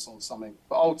chance on something.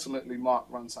 But ultimately, Mark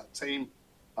runs that team.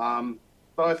 But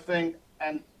I think,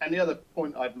 and the other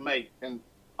point I'd make, and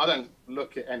I don't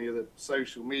look at any of the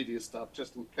social media stuff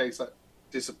just in case that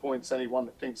disappoints anyone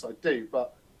that thinks I do,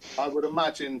 but I would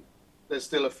imagine there's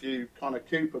still a few kind of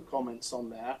Cooper comments on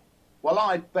there. Well,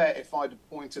 I'd bet if I'd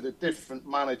appointed a different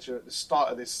manager at the start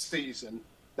of this season,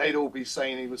 they'd all be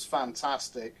saying he was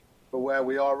fantastic for where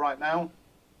we are right now,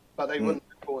 but they wouldn't,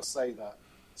 of course, say that.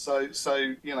 So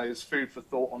you know, there's food for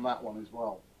thought on that one as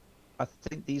well. I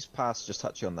think these past, just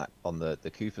touching on that, on the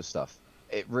Cooper stuff,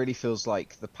 it really feels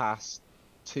like the past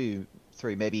 2,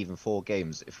 3, maybe even 4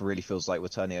 games, it really feels like we're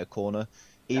turning a corner.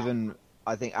 Even,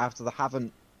 I think, after the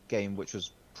Havant game, which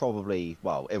was probably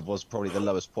the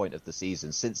lowest point of the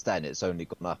season. Since then, it's only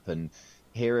gone up. And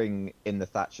hearing in the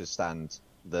Thatcher stand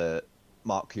the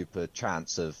Mark Cooper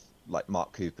chants of, like,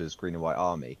 Mark Cooper's Green and White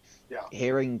Army,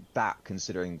 hearing that,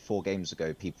 considering 4 games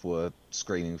ago people were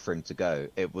screaming for him to go,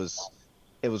 it was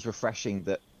refreshing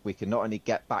that we can not only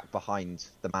get back behind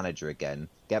the manager again,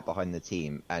 get behind the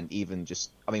team, and even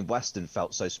just, I mean, Weston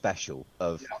felt so special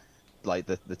of like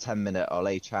the 10-minute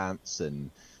Ole chants, and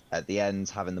at the end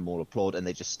having them all applaud, and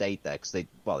they just stayed there because they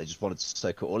just wanted to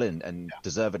soak it all in, and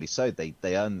deservedly so. They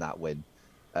earned that win.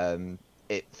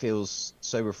 It feels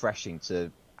so refreshing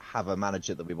to have a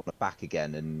manager that we want to back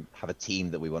again, and have a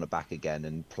team that we want to back again,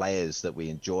 and players that we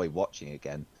enjoy watching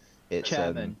again. It's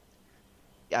chairman.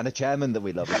 And a chairman that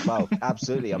we love as well.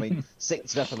 Absolutely. I mean,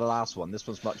 6-0 for the last one. This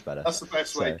one's much better. That's the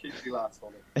best way to keep the last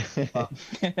on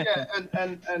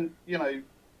it. And you know,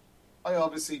 I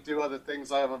obviously do other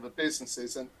things. I have other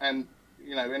businesses, and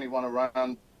you know, anyone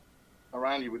around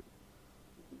you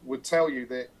would tell you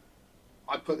that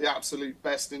I put the absolute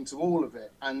best into all of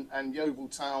it. And Yeovil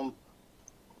Town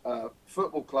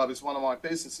Football Club is one of my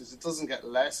businesses. It doesn't get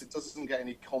less. It doesn't get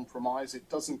any compromise. It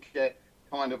doesn't get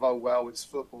kind of, oh well, it's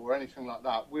football or anything like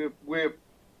that. We're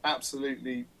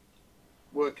absolutely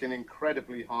working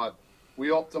incredibly hard. We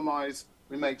optimise,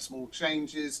 we make small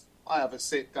changes. I have a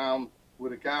sit down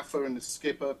with a gaffer and the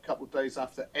skipper a couple of days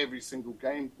after every single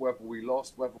game, whether we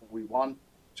lost, whether we won,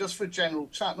 just for a general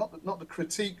chat, not to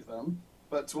critique them,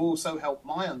 but to also help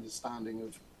my understanding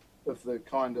of the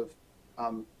kind of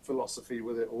philosophy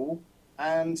with it all.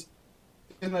 And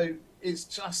you know, it's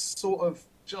just sort of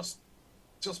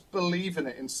just believe in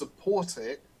it and support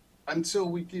it, until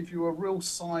we give you a real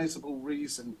sizable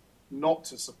reason not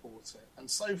to support it. And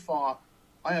so far,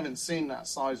 I haven't seen that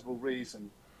sizable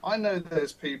reason. I know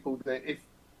there's people that if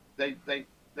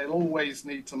they'll always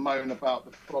need to moan about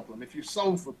the problem. If you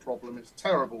solve the problem, it's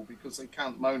terrible because they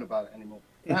can't moan about it anymore.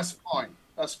 That's fine.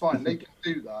 That's fine. They can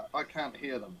do that. I can't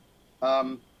hear them.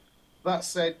 That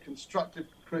said, constructive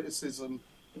criticism,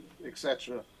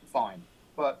 etc., fine.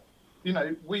 But you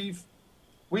know, we've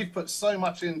put so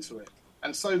much into it,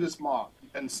 and so does Mark,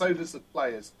 and so does the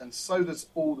players, and so does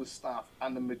all the staff,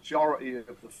 and the majority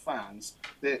of the fans,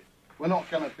 that we're not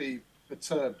going to be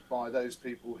perturbed by those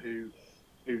people who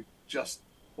just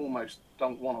almost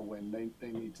don't want to win. They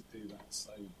need to do that.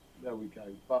 So there we go.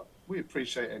 But we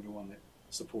appreciate everyone that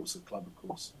supports the club, of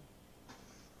course.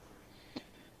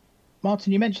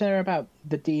 Martin, you mentioned there about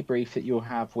the debrief that you'll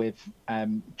have with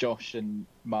Josh and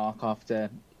Mark after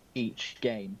each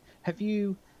game. Have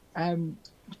you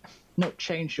not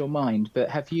changed your mind, but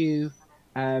have you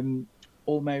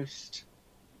almost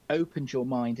opened your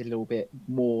mind a little bit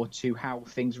more to how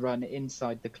things run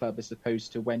inside the club as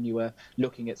opposed to when you were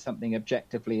looking at something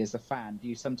objectively as a fan? Do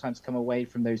you sometimes come away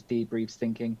from those debriefs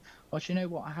thinking, oh, do you know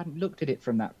what, I hadn't looked at it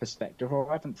from that perspective, or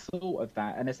I haven't thought of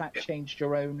that, and has that changed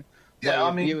your own way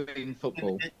of viewing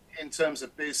football? In terms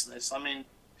of business, I mean,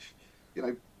 you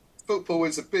know, football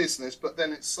is a business, but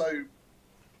then it's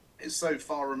so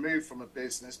far removed from a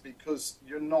business because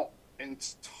you're not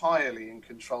entirely in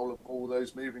control of all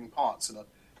those moving parts in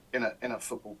a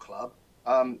football club.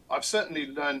 I've certainly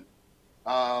learned.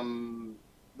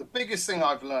 The biggest thing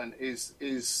I've learned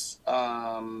is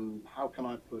how can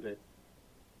I put it?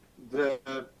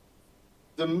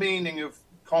 The meaning of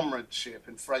comradeship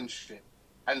and friendship,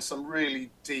 and some really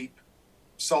deep,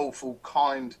 soulful,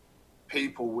 kind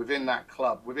people within that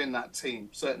club, within that team,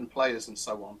 certain players and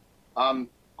so on.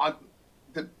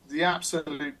 The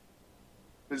absolute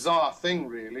bizarre thing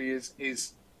really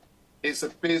is a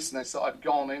business that I've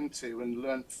gone into and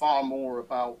learned far more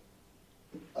about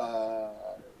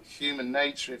human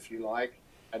nature, if you like,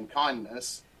 and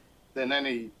kindness than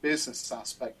any business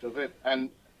aspect of it, and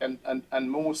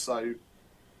more so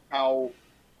how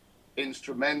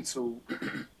instrumental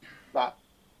that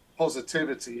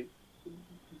positivity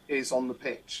is on the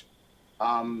pitch.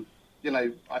 You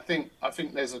know, I think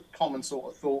there's a common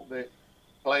sort of thought that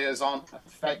players aren't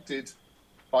affected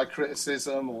by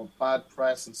criticism or bad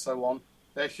press and so on.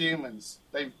 They're humans.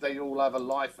 They all have a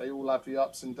life. They all have the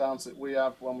ups and downs that we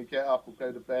have when we get up or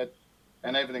go to bed,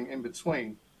 and everything in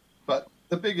between. But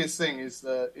the biggest thing is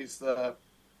the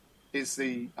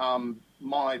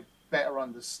my better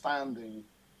understanding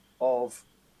of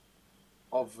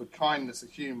the kindness of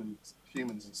humans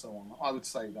and so on. I would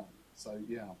say that. So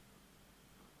yeah,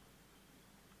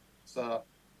 it's a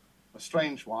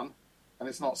strange one, and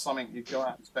it's not something you go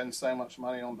out and spend so much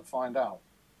money on to find out.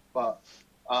 But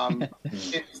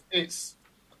it's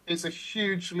a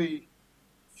hugely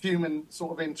human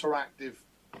sort of interactive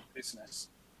business.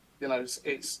 You know,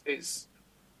 it's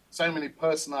so many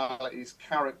personalities,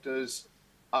 characters.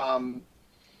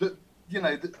 That you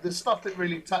know, the stuff that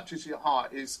really touches your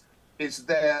heart is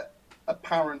their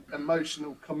apparent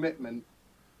emotional commitment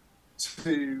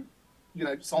to, you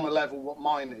know, it's on a level what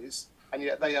mine is, and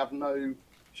yet they have no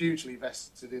hugely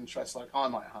vested interest like I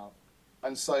might have.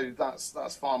 And so that's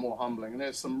far more humbling. And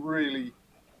there's some really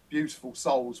beautiful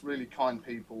souls, really kind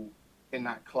people in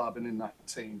that club and in that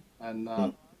team. And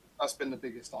that's been the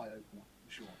biggest eye opener,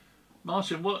 for sure.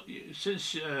 Martin,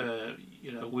 since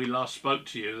you know, we last spoke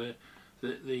to you,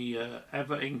 the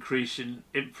ever increasing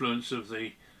influence of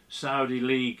the Saudi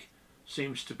League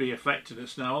seems to be affecting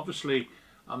us now. Obviously,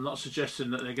 I'm not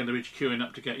suggesting that they're going to be queuing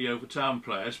up to get Yeovil Town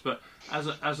players, but as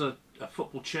a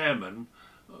football chairman,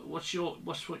 what's your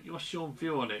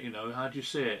view on it? You know, how do you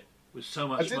see it with so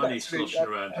much money sloshing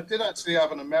around? I did actually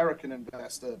have an American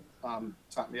investor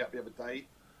tap me up the other day,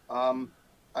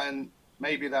 and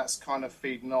maybe that's kind of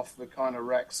feeding off the kind of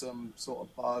Wrexham sort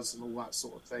of buzz and all that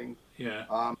sort of thing. Yeah.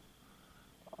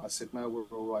 I said, no, we're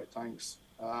all right, thanks.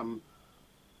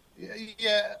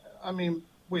 Yeah, I mean,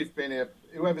 we've been here.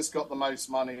 Whoever's got the most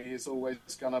money is always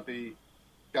going to be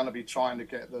trying to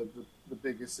get the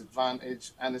biggest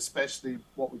advantage, and especially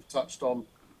what we've touched on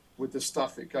with the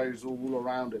stuff that goes all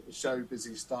around it, the show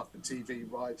busy stuff, the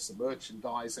TV rights, the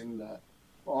merchandising, the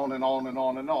on and on and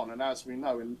on and on. And as we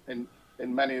know, in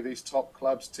many of these top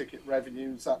clubs, ticket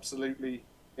revenue is absolutely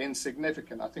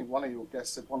insignificant. I think one of your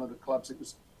guests said one of the clubs, it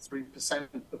was 3%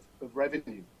 of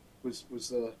revenue was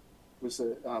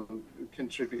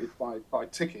contributed by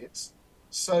tickets.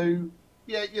 So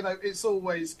yeah, you know, it's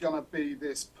always going to be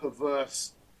this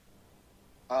perverse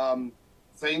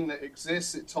thing that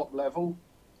exists at top level.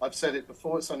 I've said it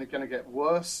before. It's only going to get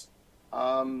worse.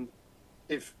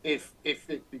 If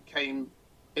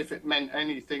it meant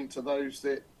anything to those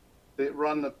that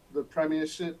run the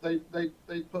Premiership, they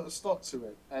put a stop to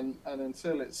it. And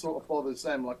until it sort of bothers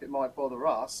them like it might bother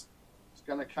us, it's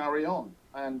going to carry on.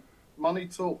 And money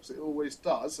talks. It always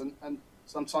does. And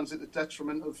sometimes at the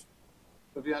detriment of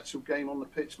the actual game on the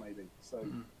pitch, maybe. So,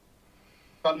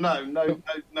 but no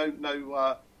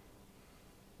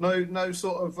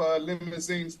sort of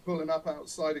limousines pulling up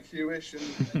outside of Hewish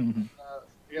and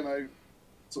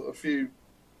sort of few.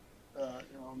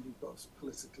 We've got to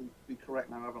politically be correct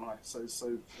now, haven't I? So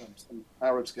some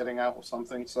Arabs getting out or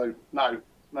something. So no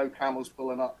camels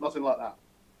pulling up, nothing like that.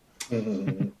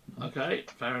 Okay,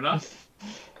 fair enough.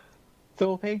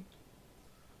 Thorpe?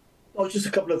 Oh, just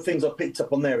a couple of things I picked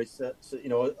up on there. Is that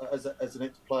as an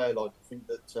ex-player, like I think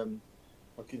that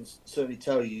I can certainly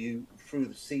tell you through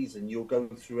the season you'll go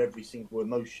through every single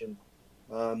emotion.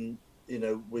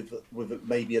 With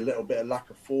maybe a little bit of lack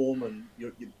of form, and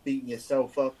you're beating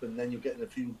yourself up, and then you're getting a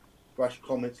few rash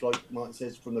comments, like Martin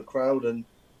says, from the crowd. And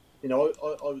I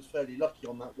was fairly lucky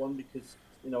on that one because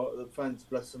the fans,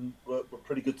 bless them, were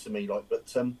pretty good to me.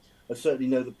 But I certainly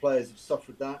know the players have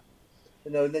suffered that.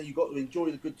 And then you've got to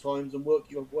enjoy the good times and work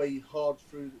your way hard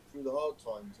through the hard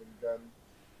times. And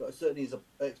but I certainly, as an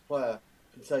ex-player,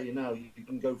 can tell you now, you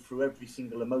can go through every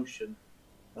single emotion.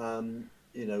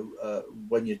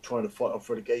 When you're trying to fight off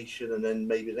relegation, and then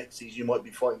maybe next season you might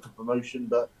be fighting for promotion.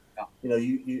 But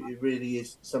it really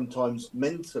is sometimes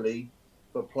mentally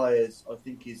for players. I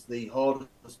think is the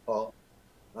hardest part,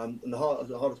 and the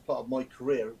hardest part of my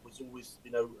career was always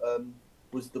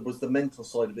was the mental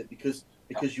side of it because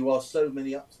you are so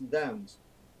many ups and downs.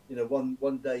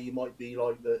 One day you might be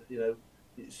like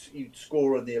you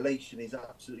score and the elation is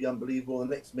absolutely unbelievable. The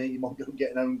next minute you might go and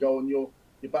get an own goal and you're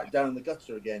back down in the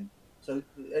gutter again. So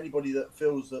anybody that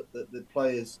feels that the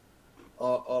players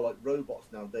are like robots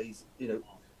nowadays,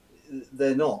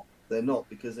 they're not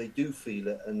because they do feel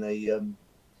it, and they, and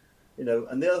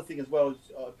the other thing as well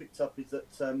I picked up is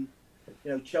that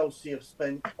Chelsea have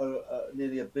spent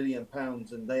nearly £1 billion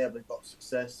and they haven't got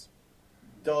success.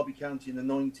 Derby County in the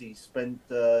 90s spent,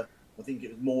 I think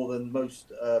it was more than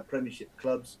most Premiership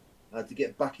clubs to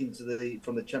get back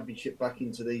from the Championship back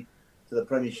into the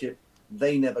Premiership.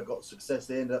 They never got success.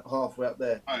 They ended up halfway up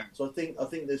there. Right. So I think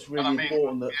that's really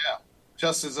important. That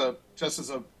just as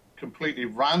a completely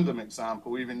random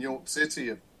example, even York City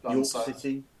have done York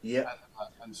City,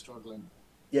 and struggling.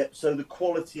 Yeah. So the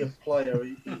quality of player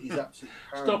is absolutely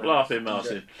paramount. Stop laughing,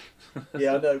 Martin.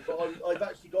 Yeah, I know, but I've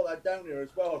actually got that down here as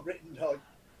well. I've written like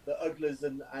the Uglers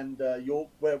and York.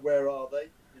 Where are they?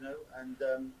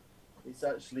 And it's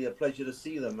actually a pleasure to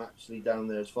see them actually down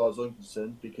there, as far as I'm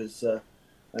concerned, because.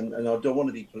 And I don't want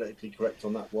to be politically correct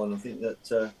on that one. I think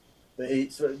that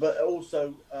but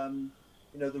also,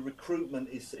 the recruitment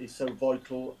is so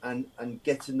vital, and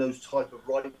getting those type of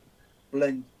right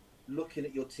blend, looking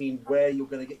at your team, where you're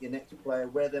going to get your next player,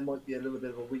 where there might be a little bit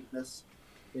of a weakness,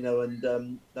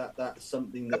 and that's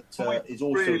something that is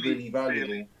also really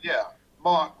valuable.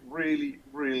 Mark really,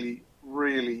 really,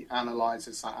 really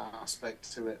analyses that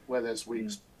aspect to it, where there's weak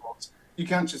spots. You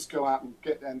can't just go out and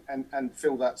get and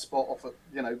fill that spot off.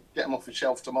 Get them off the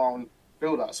shelf tomorrow and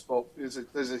fill that spot. There's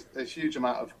a huge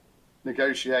amount of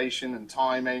negotiation and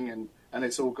timing, and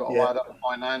it's all got to add up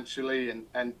financially.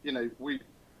 And we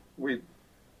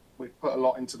put a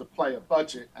lot into the player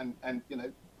budget, and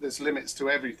there's limits to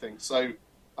everything. So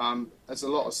there's a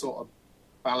lot of sort of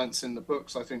balance in the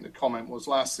books. I think the comment was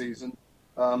last season.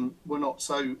 We're not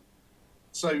so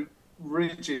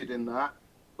rigid in that,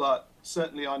 but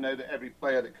certainly I know that every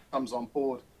player that comes on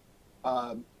board,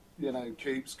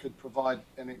 Keeps could provide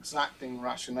an exacting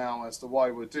rationale as to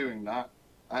why we're doing that.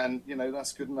 And,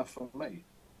 that's good enough for me.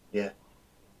 Yeah.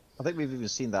 I think we've even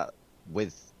seen that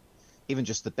with even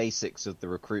just the basics of the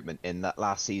recruitment. In that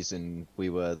last season, we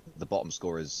were the bottom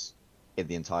scorers in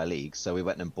the entire league. So we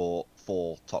went and bought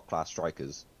 4 top-class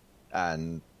strikers.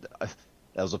 And there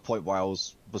was a point where I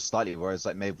was slightly worried,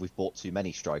 like, maybe we've bought too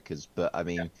many strikers. But, I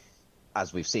mean,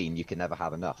 as we've seen, you can never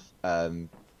have enough.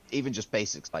 Even just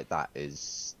basics like that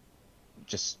is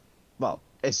just,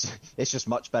 it's just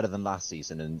much better than last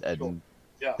season. And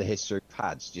the history we've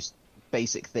had, just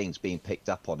basic things being picked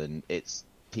up on, and it's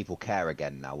people care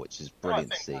again now, which is brilliant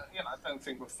to see. I don't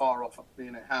think we're far off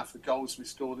being at half the goals we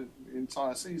scored in the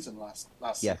entire season last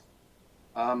season.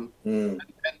 And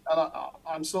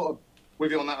I'm sort of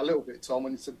with you on that a little bit, Tom,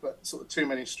 when you said sort of too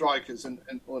many strikers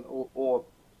or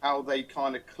how they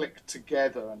kind of click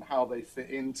together and how they fit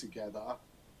in together.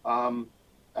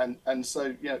 And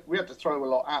so, we had to throw a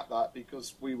lot at that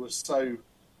because we were so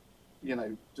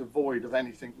devoid of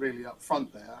anything really up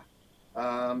front there.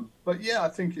 But yeah, I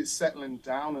think it's settling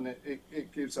down, and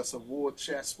it gives us a war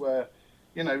chest where,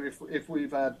 if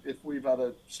we've had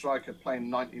a striker playing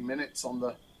 90 minutes on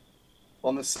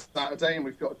the Saturday, and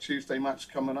we've got a Tuesday match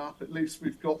coming up, at least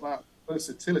we've got that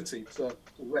versatility to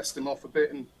rest him off a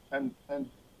bit and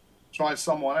try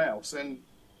someone else. And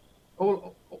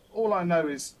all I know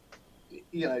is,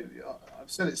 I've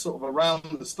said it sort of around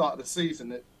the start of the season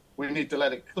that we need to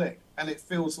let it click, and it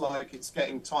feels like it's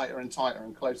getting tighter and tighter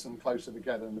and closer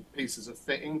together, and the pieces are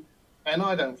fitting. And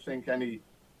I don't think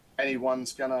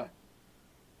anyone's gonna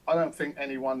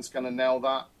nail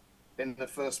that in the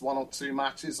first one or two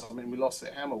matches. I mean, we lost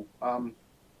at Hemel,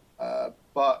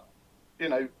 but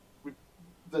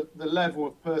the level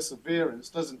of perseverance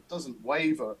doesn't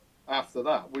waver after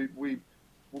that.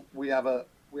 We have a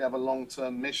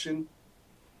long-term mission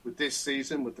with this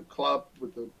season, with the club,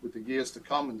 with the years to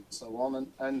come, and so on.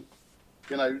 And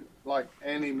like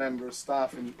any member of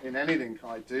staff in anything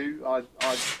I do,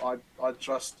 I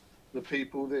trust the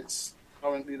people that's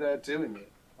currently there doing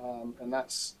it, and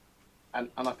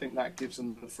I think that gives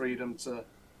them the freedom to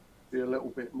be a little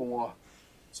bit more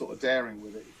sort of daring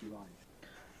with it, if you like.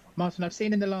 Martin, I've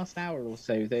seen in the last hour or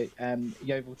so that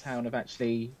Yeovil Town have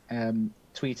actually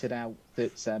tweeted out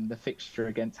that the fixture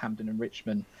against Hampden and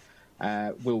Richmond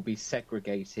will be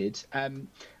segregated.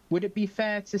 Would it be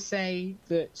fair to say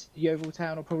that Yeovil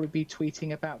Town will probably be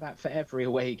tweeting about that for every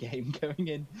away game going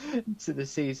into the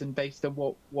season, based on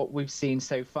what we've seen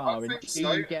so far? And do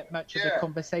you get much of a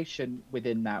conversation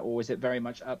within that, or is it very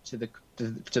much up to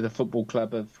the football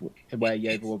club of where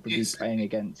Yeovil will be playing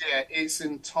against? Yeah, it's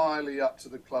entirely up to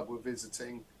the club we're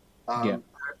visiting.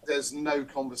 There's no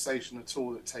conversation at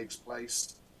all that takes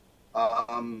place.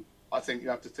 I think you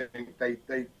have to think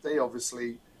they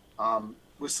obviously,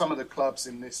 with some of the clubs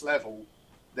in this level,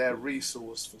 their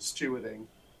resource for stewarding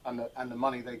and the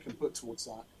money they can put towards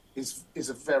that is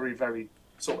a very, very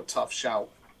sort of tough shout.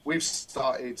 We've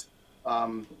started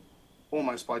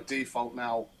almost by default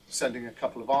now sending a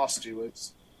couple of our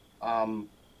stewards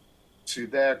to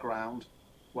their ground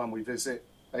when we visit.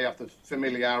 They have the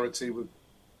familiarity with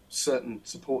certain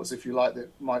supporters, if you like, that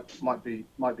might be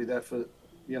there for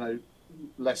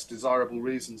less desirable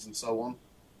reasons and so on,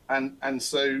 and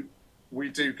so we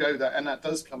do go there, and that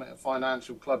does come at a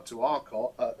financial cost to our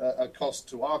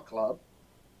club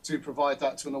to provide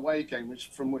that to an away game,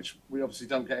 from which we obviously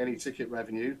don't get any ticket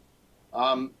revenue,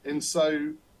 and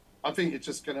so I think you're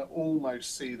just going to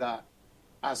almost see that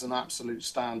as an absolute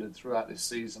standard throughout this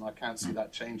season. I can't see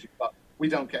that changing, but we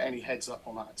don't get any heads up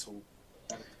on that at all.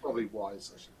 And it's probably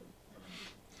wise, I should think.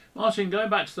 Martin, going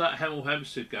back to that Hemel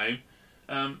Hempstead game,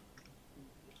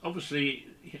 obviously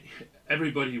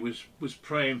everybody was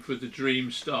praying for the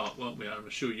dream start, weren't we? I'm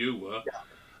sure you were.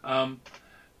 Yeah.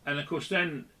 And of course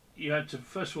then you had to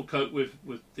first of all cope with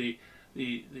the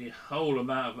whole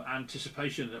amount of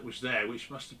anticipation that was there,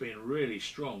 which must have been really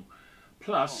strong.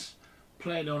 Plus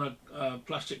playing on a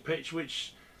plastic pitch,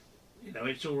 which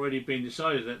it's already been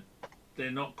decided that they're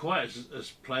not quite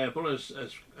as playable as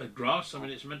grass. I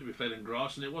mean, it's meant to be played in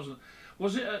grass, and it wasn't.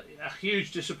 Was it a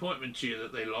huge disappointment to you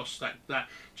that they lost that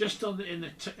just in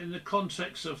the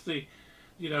context of the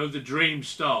dream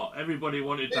start? Everybody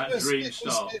wanted that dream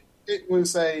start. It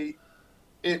was a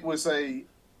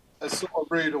sort of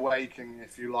rude awakening,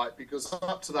 if you like, because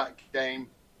up to that game,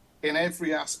 in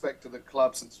every aspect of the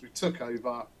club since we took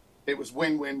over, it was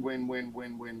win, win, win, win,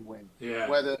 win, win, win. Yeah.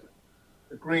 Whether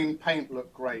the green paint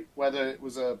looked great, whether it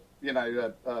was a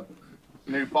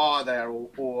new bar there,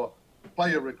 or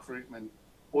player recruitment,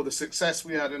 or the success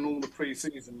we had in all the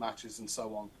pre-season matches and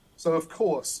so on. So of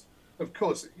course, I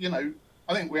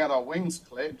think we had our wings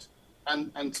clipped,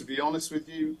 and to be honest with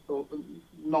you,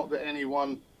 not that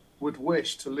anyone would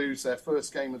wish to lose their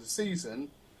first game of the season,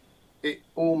 it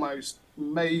almost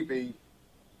maybe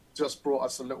just brought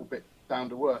us a little bit down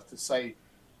to earth to say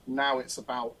now it's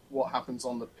about what happens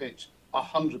on the pitch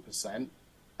 100%,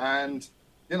 and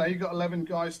you've got 11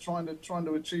 guys trying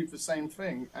to achieve the same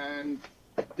thing, and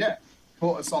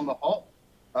put us on the hop,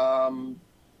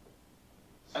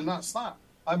 and that's that.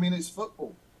 I mean, it's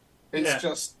football. It's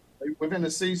just within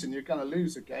a season you're going to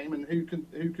lose a game, and who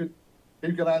could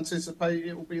anticipate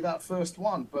it will be that first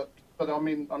one? But I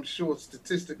mean, I'm sure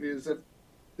statistically there's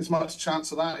as much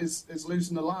chance of that as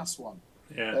losing the last one.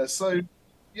 Yeah. So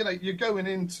you're going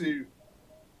into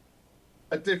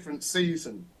a different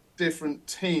season, different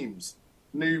teams,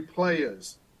 new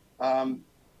players,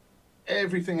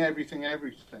 everything, and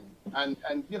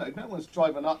no one's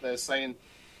driving up there saying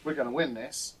we're going to win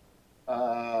this.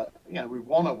 We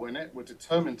want to win it, we're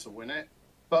determined to win it.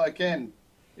 But again,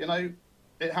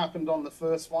 it happened on the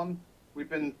first one. we've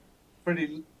been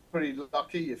pretty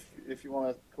lucky, if you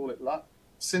want to call it luck,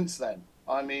 since then.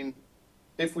 I mean,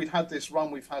 if we'd had this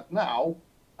run we've had now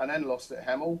and then lost at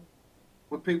Hemel,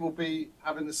 would people be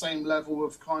having the same level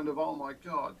of kind of, oh my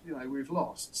God, we've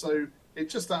lost? So it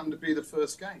just happened to be the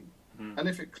first game. And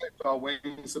if it clipped our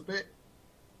wings a bit,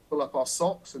 pull up our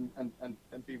socks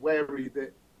and be wary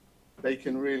that they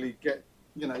can really get,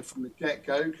 from the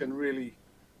get-go, can really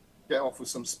get off with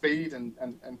some speed and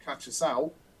catch us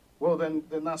out, well, then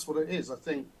that's what it is. I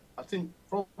think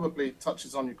probably it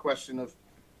touches on your question of,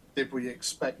 did we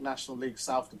expect National League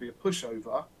South to be a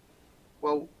pushover?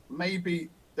 Well, maybe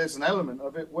there's an element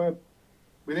of it where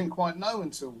we didn't quite know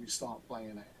until we start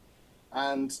playing it.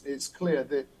 And it's clear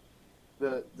that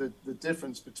the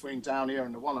difference between down here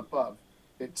and the one above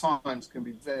at times can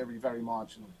be very, very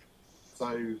marginal.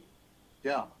 So,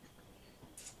 yeah.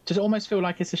 Does it almost feel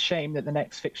like it's a shame that the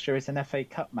next fixture is an FA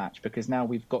Cup match, because now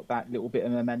we've got that little bit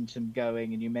of momentum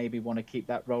going and you maybe want to keep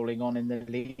that rolling on in the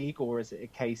league? Or is it a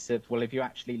case of, well, if you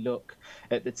actually look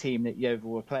at the team that Yeovil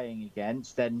were playing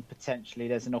against, then potentially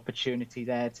there's an opportunity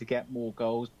there to get more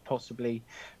goals, possibly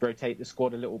rotate the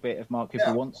squad a little bit if Mark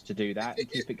Cooper wants to do that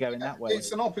and keep it going that way?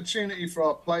 It's an opportunity for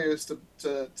our players to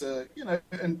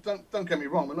and don't get me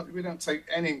wrong, we don't take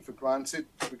anything for granted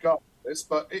regardless,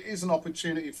 but it is an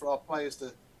opportunity for our players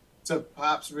to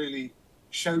perhaps really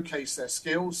showcase their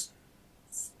skills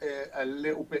a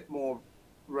little bit more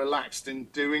relaxed in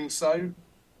doing so.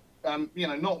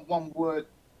 Not one word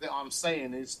that I'm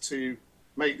saying is to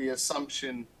make the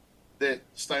assumption that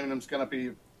Stoneham's going to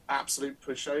be absolute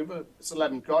pushover. It's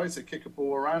 11 guys, they kick a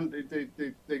ball around,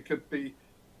 they could be,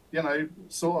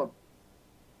 sort of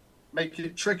make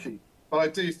it tricky. But I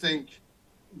do think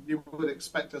you would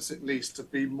expect us at least to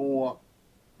be more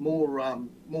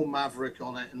maverick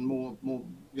on it and more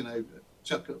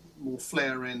chuck more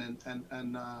flair in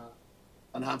and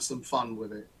have some fun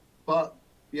with it. But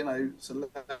it's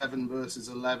 11 versus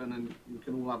 11, and you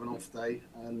can all have an off day,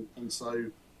 and so.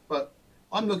 But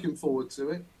I'm looking forward to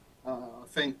it. I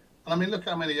think, and I mean, look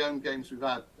how many home games we've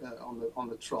had on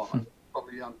the trot.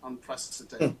 Probably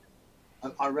unprecedented.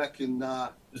 And I reckon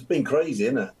it's been crazy,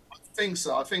 isn't it? I think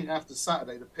so. I think after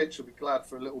Saturday, the pitch will be glad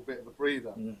for a little bit of a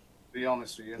breather. To be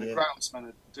honest with you, and the groundsmen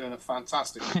are doing a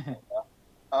fantastic job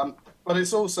there. But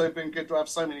it's also been good to have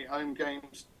so many home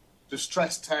games to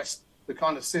stress test the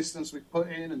kind of systems we've put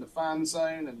in the fan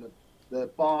zone and the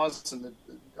bars and the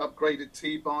upgraded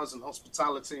tea bars and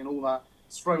hospitality and all that.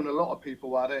 It's thrown a lot of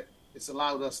people at it. It's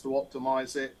allowed us to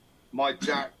optimise it. Mike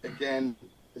Jack, again,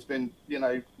 has been,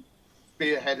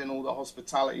 spearheading all the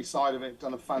hospitality side of it,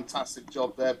 done a fantastic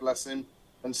job there, bless him.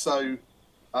 And so,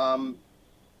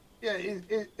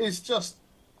 it's just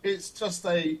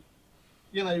a,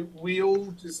 we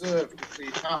all deserve to be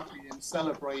happy and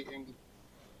celebrating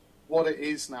what it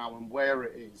is now and where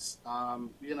it is. I'm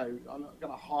not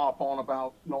going to harp on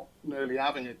about not nearly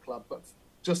having a club, but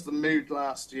just the mood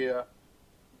last year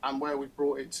and where we've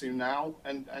brought it to now,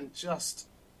 and just,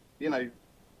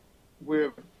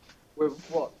 we're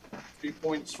what, 2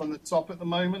 points from the top at the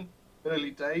moment,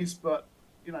 early days, but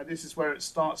this is where it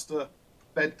starts to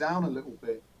bed down a little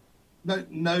bit.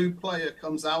 No player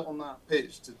comes out on that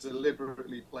pitch to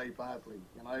deliberately play badly,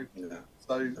 Yeah,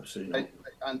 So, absolutely.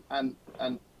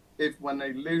 And if when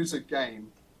they lose a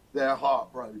game, they're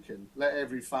heartbroken. Let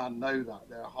every fan know that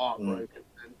they're heartbroken.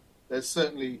 And there's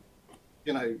certainly,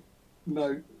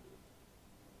 no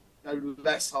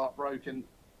less heartbroken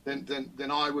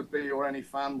than I would be or any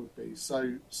fan would be.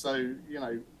 So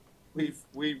we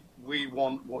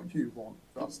want what you want.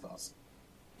 Trust us.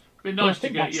 It'd be nice to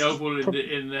get Yeovil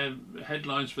in their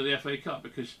headlines for the FA Cup,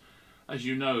 because, as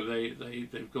you know,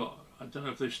 they've got, I don't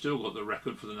know if they've still got the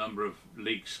record for the number of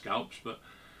league scalps, but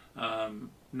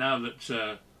now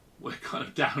that we're kind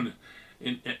of down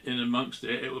in amongst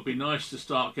it, it would be nice to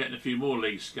start getting a few more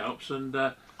league scalps and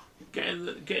getting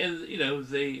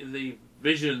the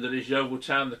vision that is Yeovil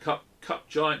Town, the Cup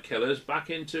Giant Killers,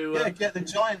 back into get the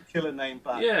Giant Killer name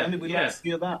back. Yeah, and we'd like to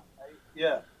hear that.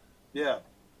 Yeah,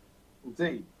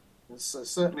 indeed. It's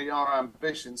certainly our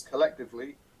ambitions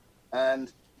collectively, and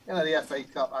the FA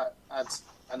Cup adds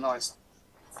a nice,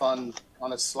 fun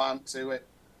kind of slant to it,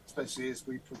 especially as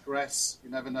we progress. You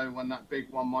never know when that big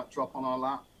one might drop on our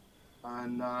lap,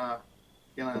 and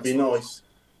it'd be nice.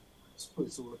 That's what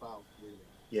it's all about, really.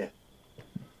 Yeah,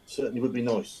 certainly would be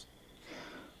nice.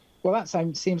 Well, that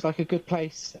seems like a good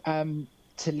place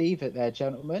to leave it there,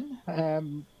 gentlemen.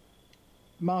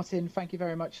 Martin, thank you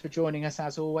very much for joining us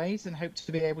as always, and hope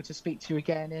to be able to speak to you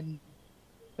again in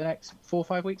the next 4 or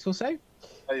 5 weeks or so.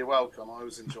 Oh, you're welcome. I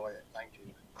always enjoy it. Thank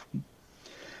you.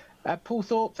 Paul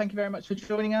Thorpe, thank you very much for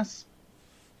joining us.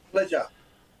 Pleasure.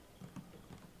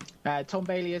 Tom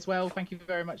Bailey as well. Thank you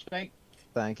very much, mate.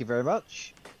 Thank you very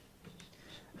much.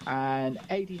 And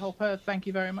AD Hopper, thank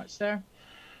you very much, sir.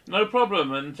 No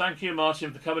problem, and thank you,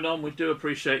 Martin, for coming on. We do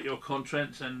appreciate your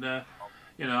content, and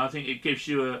I think it gives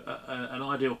you an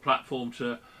ideal platform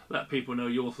to let people know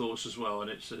your thoughts as well, and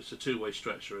it's a two-way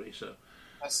stretch, really. So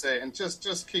that's it, and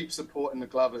just keep supporting the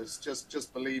Glovers.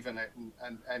 Just believe in it,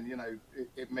 and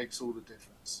it makes all the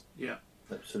difference. Yeah,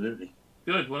 absolutely.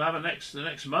 Good. We'll have the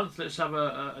next month. Let's have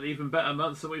an even better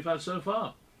month than we've had so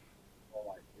far. All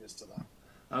right, here's to that.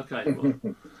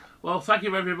 Okay. Well, thank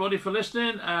you everybody for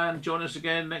listening, and join us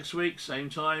again next week,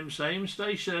 same time, same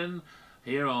station,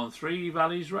 here on Three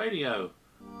Valleys Radio.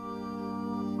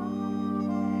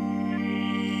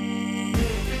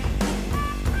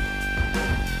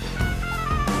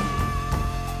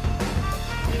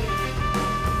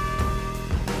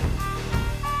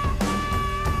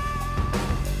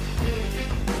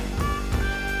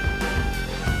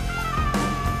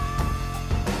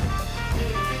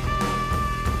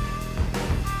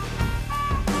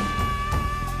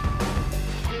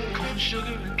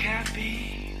 Sugar and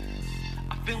caffeine.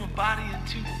 I feel my body in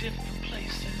two different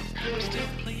places. I'm still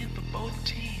playing for both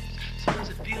teams. Sometimes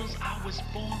it feels I was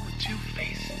born with two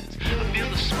faces. I feel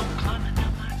the smoke climbing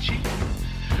down my cheek.